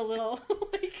on the little,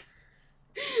 like,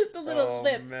 the little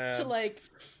lip to,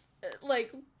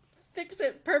 like, fix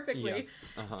it perfectly.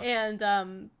 Yeah. Uh-huh. And,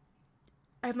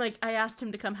 I'm like, I asked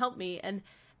him to come help me, and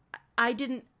I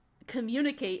didn't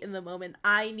communicate in the moment.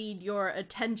 I need your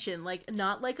attention, like,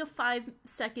 not like a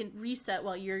 5-second reset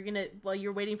while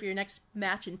you're waiting for your next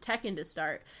match in Tekken to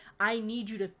start. I need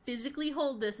you to physically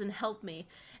hold this and help me.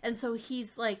 And so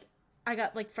he's like, I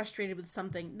got like frustrated with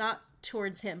something, not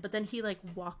towards him, but then he like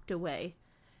walked away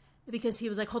because he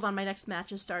was like, hold on, my next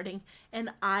match is starting. And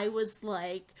I was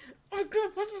like,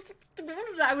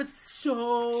 I was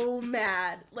so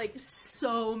mad, like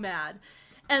so mad.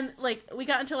 And, like, we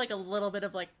got into, like, a little bit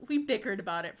of, like, we bickered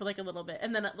about it for, like, a little bit.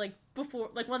 And then, like,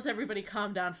 once everybody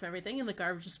calmed down from everything and the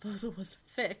garbage disposal was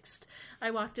fixed,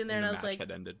 I walked in there and I was like... The match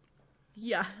had ended.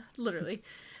 Yeah, literally.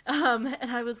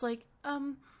 And I was like,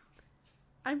 I'm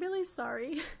really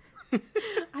sorry.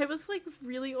 I was, like,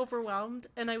 really overwhelmed,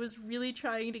 and I was really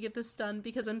trying to get this done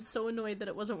because I'm so annoyed that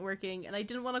it wasn't working, and I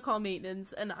didn't want to call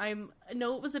maintenance, and I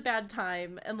know it was a bad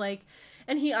time, and, like,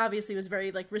 and he obviously was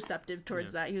very, like, receptive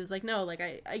towards that. He was like, no, like,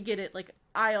 I get it, like,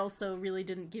 I also really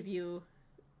didn't give you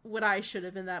what I should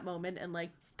have in that moment, and, like,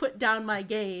 put down my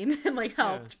game and, like,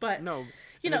 helped, but, no,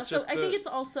 so I think it's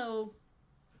also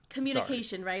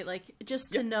communication, right? Like,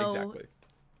 just to know... Exactly.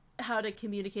 How to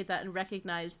communicate that and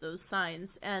recognize those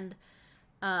signs. And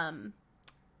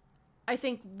I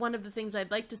think one of the things I'd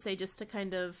like to say, just to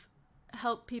kind of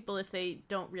help people if they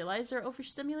don't realize they're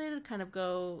overstimulated, kind of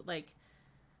go like,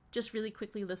 just really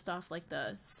quickly list off like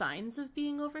the signs of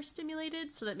being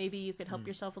overstimulated so that maybe you could help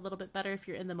yourself a little bit better if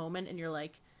you're in the moment and you're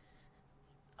like,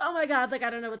 oh my God, like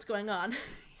I don't know what's going on,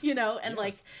 and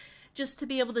like just to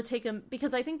be able to take them,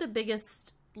 because I think the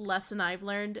biggest lesson I've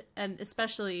learned, and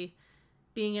especially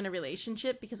being in a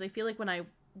relationship, because I feel like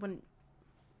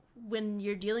when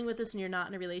you're dealing with this and you're not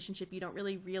in a relationship, you don't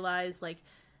really realize, like,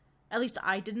 at least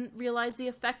I didn't realize the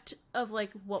effect of,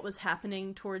 like, what was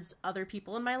happening towards other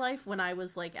people in my life when I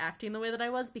was, like, acting the way that I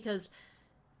was, because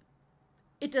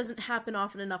it doesn't happen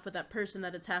often enough with that person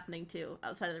that it's happening to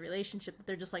outside of the relationship, that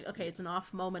they're just like, okay, it's an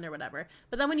off moment or whatever.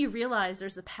 But then when you realize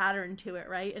there's a pattern to it,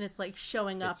 right? And it's like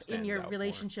showing up in your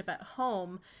relationship at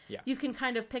home, you can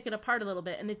kind of pick it apart a little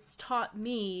bit. And it's taught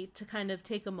me to kind of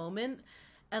take a moment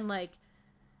and like,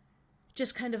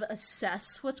 just kind of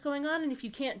assess what's going on. And if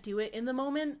you can't do it in the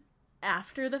moment,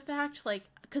 after the fact, like,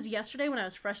 because yesterday when I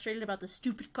was frustrated about the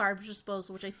stupid garbage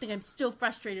disposal, which I think I'm still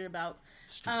frustrated about,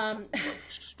 garbage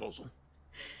disposal.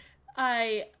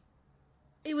 I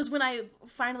it was when I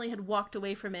finally had walked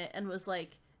away from it and was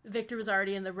like, Victor was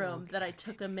already in the room, that I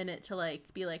took a minute to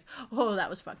like be like, oh, that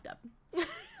was fucked up.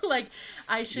 Like,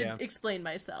 I should explain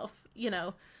myself, you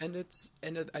know? And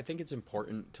I think it's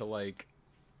important to like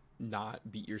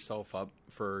not beat yourself up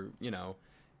for, you know,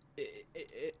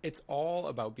 it's all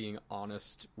about being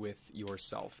honest with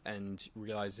yourself and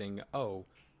realizing, oh,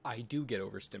 I do get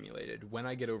overstimulated. When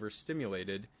I get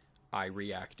overstimulated, I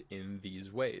react in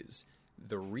these ways.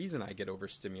 The reason I get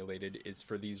overstimulated is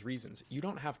for these reasons. You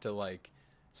don't have to like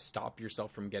stop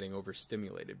yourself from getting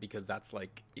overstimulated, because that's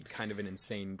like kind of an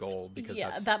insane goal, because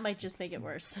that might just make it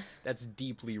worse. That's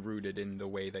deeply rooted in the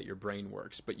way that your brain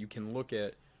works. But you can look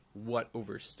at what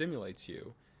overstimulates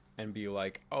you and be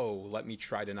like, oh, let me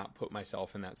try to not put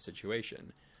myself in that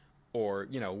situation. Or,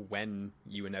 you know, when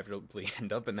you inevitably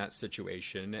end up in that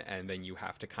situation and then you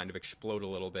have to kind of explode a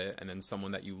little bit, and then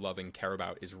someone that you love and care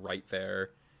about is right there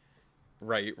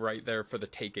for the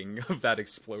taking of that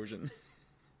explosion.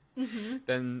 Mm-hmm.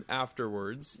 Then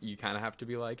afterwards, you kind of have to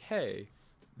be like, hey,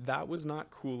 that was not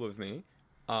cool of me.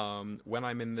 When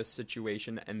I'm in this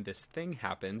situation and this thing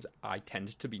happens, I tend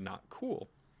to be not cool.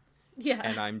 Yeah.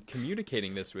 And I'm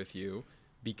communicating this with you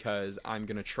because I'm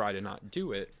going to try to not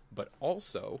do it, but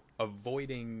also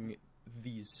avoiding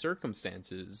these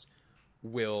circumstances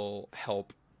will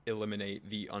help eliminate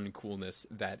the uncoolness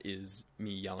that is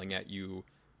me yelling at you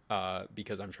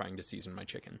because I'm trying to season my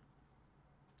chicken.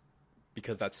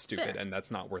 Because that's stupid. Fair. And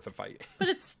that's not worth a fight. But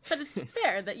it's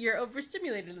fair that you're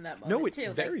overstimulated in that moment. No, it's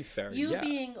too. very like, fair. You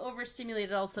being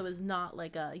overstimulated also is not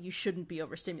like you shouldn't be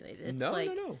overstimulated. It's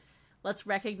no. Let's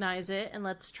recognize it and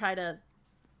let's try to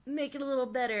make it a little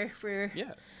better for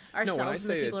ourselves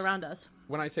and the people around us.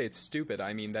 When I say it's stupid,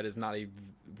 I mean that is not a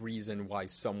reason why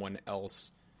someone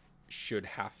else should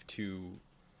have to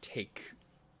take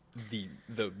the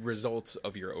results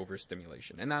of your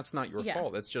overstimulation. And that's not your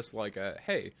fault. It's just like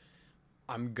hey,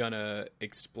 I'm gonna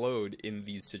explode in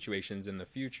these situations in the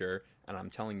future, and I'm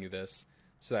telling you this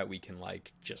so that we can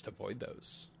like just avoid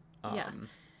those.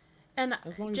 And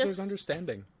as long as there's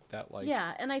understanding that like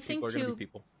and I think people are gonna be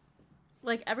people.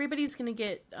 Like everybody's gonna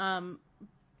get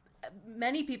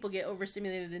many people get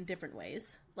overstimulated in different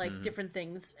ways. Like different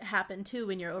things happen too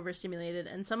when you're overstimulated,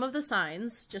 and some of the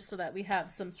signs, just so that we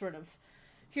have some sort of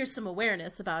here's some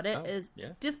awareness about it, is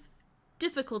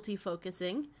difficulty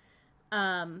focusing.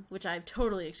 Which I've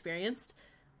totally experienced.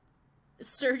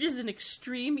 Surges in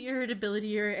extreme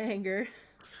irritability or anger.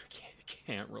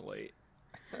 Can't relate.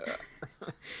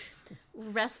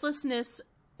 Restlessness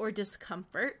or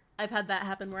discomfort. I've had that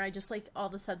happen where I just like all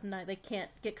of a sudden I like can't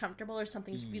get comfortable or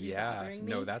something's really bothering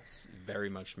me. No, that's very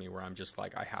much me, where I'm just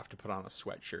like I have to put on a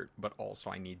sweatshirt, but also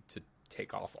I need to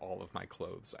take off all of my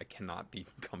clothes. I cannot be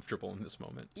comfortable in this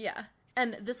moment. Yeah.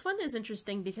 And this one is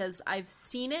interesting because I've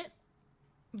seen it,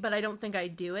 but I don't think I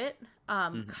do it.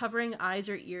 Covering eyes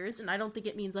or ears, and I don't think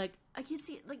it means like I can't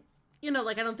see it, like, you know,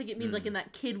 like I don't think it means like in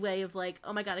that kid way of like,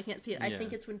 oh my god, I can't see it. I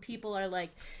think it's when people are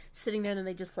like sitting there and then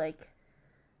they just like,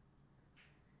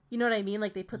 you know what I mean?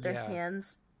 Like they put their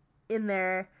hands in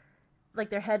their, like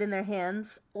their head in their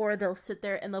hands, or they'll sit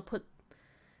there and they'll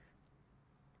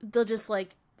just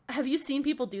like, have you seen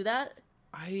people do that?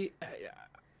 I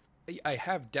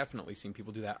have definitely seen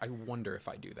people do that. I wonder if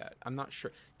I do that. I'm not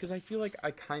sure. Because I feel like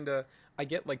I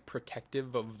get, like,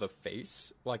 protective of the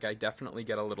face. Like, I definitely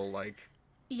get a little, like...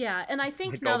 Yeah, and I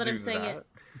think like, now that I'm saying it,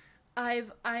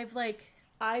 I've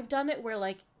done it where,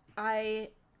 like, I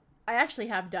actually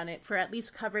have done it for at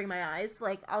least covering my eyes.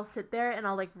 Like, I'll sit there and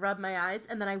I'll, like, rub my eyes,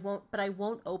 and then I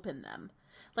won't open them.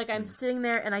 Like, I'm sitting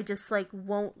there and I just, like,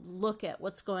 won't look at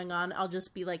what's going on. I'll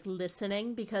just be, like,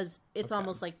 listening because it's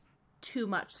almost, like, too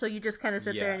much. So you just kind of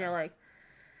sit there and you're like,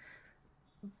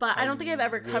 but I don't think I've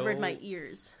ever covered my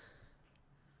ears.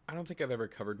 I don't think I've ever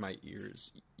covered my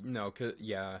ears. No, cause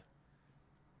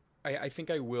I think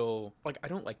I will, like, I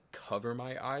don't like cover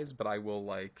my eyes, but I will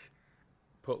like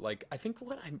put like, I think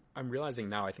what I'm realizing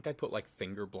now, I think I put like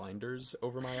finger blinders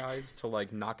over my eyes to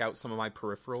like knock out some of my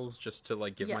peripherals, just to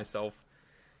like give myself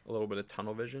a little bit of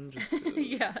tunnel vision. Just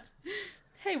to,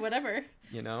 hey, whatever.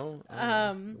 You know,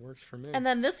 it works for me. And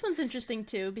then this one's interesting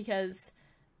too, because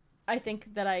I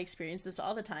think that I experience this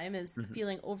all the time, is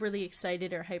feeling overly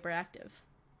excited or hyperactive.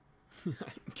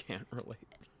 I can't relate.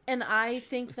 And I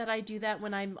think that I do that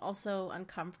when I'm also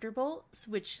uncomfortable,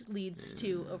 which leads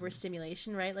to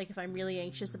overstimulation, right? Like if I'm really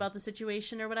anxious about the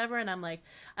situation or whatever, and I'm like,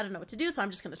 I don't know what to do, so I'm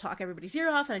just going to talk everybody's ear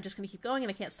off, and I'm just going to keep going, and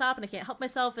I can't stop, and I can't help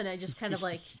myself, and I just kind of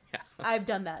like, I've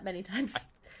done that many times.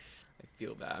 I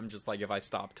feel that. I'm just like, if I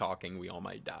stop talking, we all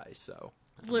might die, so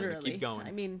I'm literally keep going.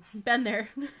 I mean, been there.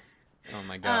 Oh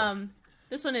my god.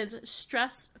 This one is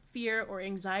stress, fear, or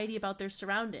anxiety about their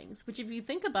surroundings, which if you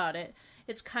think about it,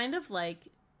 it's kind of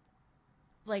like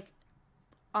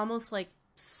almost like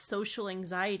social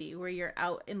anxiety, where you're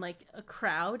out in like a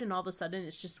crowd and all of a sudden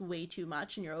it's just way too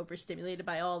much and you're overstimulated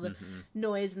by all the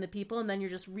noise and the people, and then you're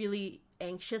just really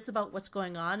anxious about what's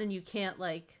going on and you can't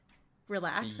like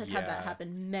relax. I've had that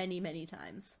happen many, many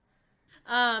times.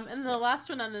 And the last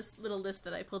one on this little list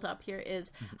that I pulled up here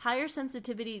is higher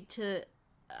sensitivity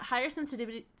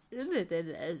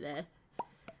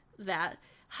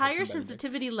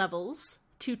levels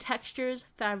to textures,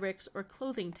 fabrics, or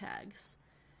clothing tags.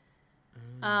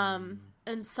 And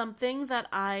something that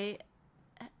I,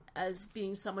 as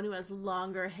being someone who has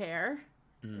longer hair,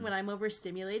 when I'm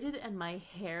overstimulated and my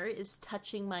hair is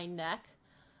touching my neck,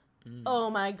 oh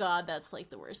my god, that's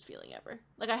like the worst feeling ever.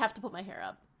 Like, I have to put my hair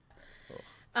up.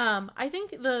 I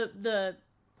think the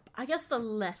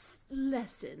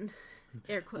lesson,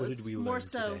 air quotes, what did we learn more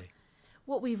so today?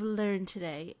 What we've learned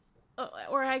today,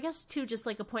 or I guess too, just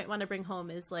like a point I want to bring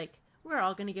home is like, we're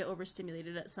all going to get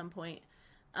overstimulated at some point.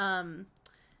 And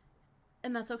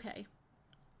that's okay.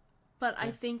 But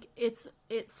I think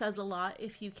it says a lot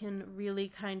if you can really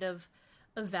kind of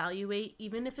evaluate,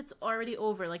 even if it's already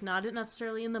over, like not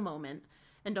necessarily in the moment,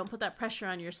 and don't put that pressure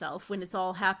on yourself when it's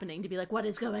all happening to be like, what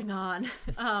is going on?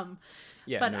 But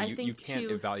I think you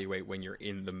can't evaluate when you're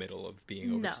in the middle of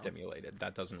being overstimulated.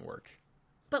 That doesn't work.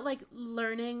 But like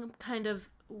learning kind of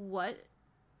what,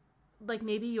 like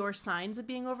maybe your signs of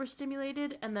being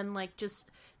overstimulated, and then like just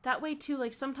that way too,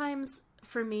 like sometimes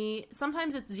for me,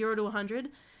 sometimes it's 0 to 100,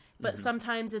 but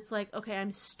sometimes it's like, okay,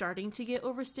 I'm starting to get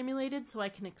overstimulated, so I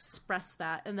can express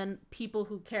that, and then people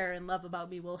who care and love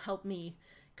about me will help me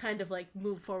kind of like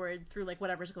move forward through like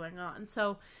whatever's going on.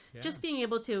 So just being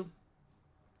able to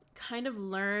kind of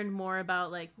learn more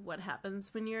about like what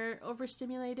happens when you're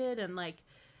overstimulated, and like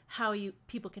how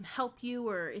people can help you,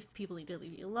 or if people need to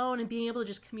leave you alone, and being able to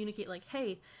just communicate like,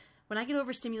 hey, when I get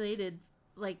overstimulated,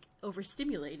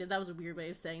 that was a weird way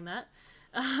of saying that,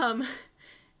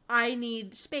 I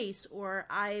need space, or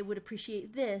I would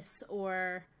appreciate this,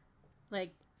 or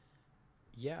like,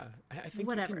 I think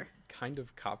whatever. You can kind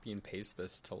of copy and paste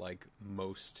this to like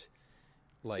most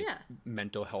like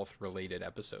mental health related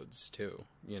episodes too,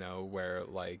 you know, where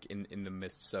like in the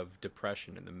midst of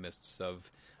depression, in the midst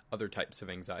of other types of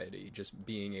anxiety, just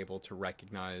being able to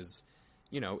recognize,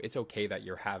 you know, it's okay that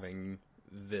you're having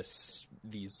these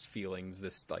feelings,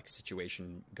 this like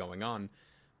situation going on.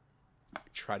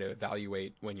 Try to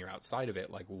evaluate when you're outside of it,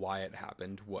 like why it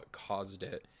happened, what caused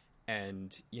it,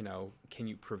 and, you know, can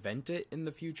you prevent it in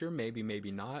the future? Maybe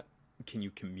not. Can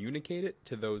you communicate it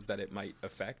to those that it might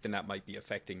affect and that might be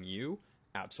affecting you?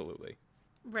 Absolutely.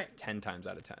 Right. 10 times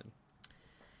out of 10.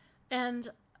 And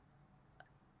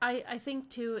I think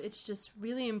too, it's just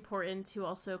really important to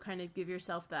also kind of give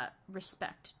yourself that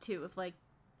respect too, of like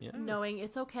knowing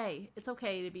it's okay. It's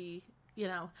okay to be, you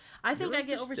know, I think I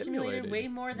get overstimulated way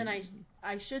more than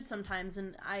I should sometimes,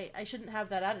 and I shouldn't have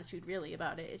that attitude really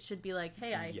about it. It should be like,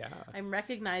 hey, I'm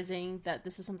recognizing that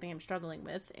this is something I'm struggling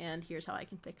with, and here's how I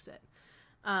can fix it.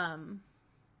 So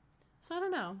I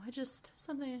don't know. I just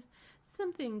something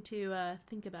to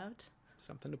think about.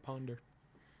 Something to ponder.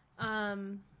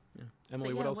 Yeah.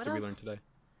 Emily, what else did we learn today?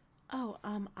 Oh,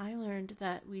 I learned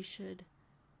that we should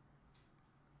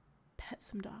pet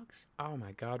some dogs. Oh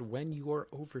my god, when you're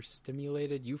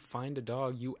overstimulated, you find a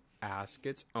dog, you ask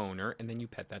its owner, and then you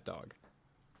pet that dog.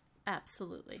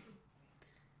 Absolutely.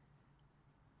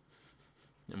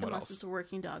 And what Unless else? It's a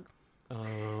working dog.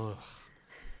 Unless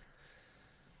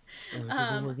it's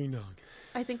a working dog.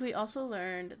 I think we also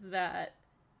learned that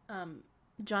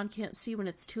John can't see when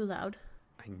it's too loud.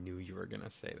 I knew you were going to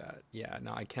say that. Yeah,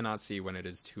 no, I cannot see when it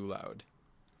is too loud.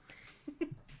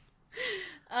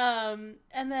 And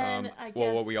then I guess...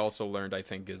 Well, what we also learned, I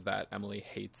think, is that Emily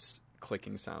hates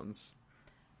clicking sounds.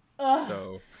 Ugh.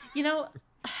 So... You know,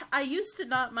 I used to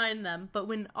not mind them, but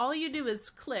when all you do is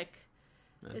click,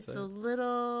 it's a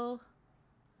little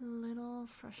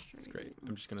frustrating. That's great.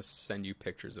 I'm just going to send you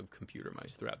pictures of computer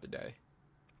mice throughout the day.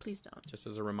 Please don't. Just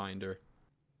as a reminder.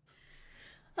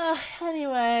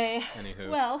 Anyway. Anywho.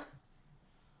 Well,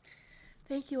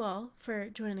 thank you all for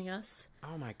joining us.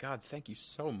 Oh my god, thank you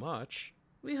so much.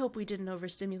 We hope we didn't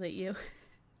overstimulate you.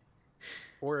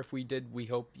 Or if we did, we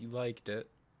hope you liked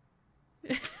it.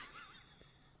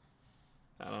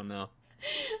 I don't know.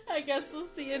 I guess we'll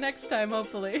see you next time,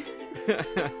 hopefully. Please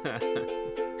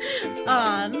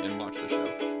come and watch the show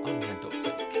on Mental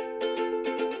Sick.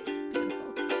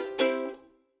 Beautiful.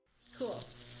 Cool.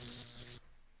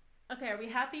 Okay, are we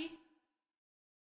happy?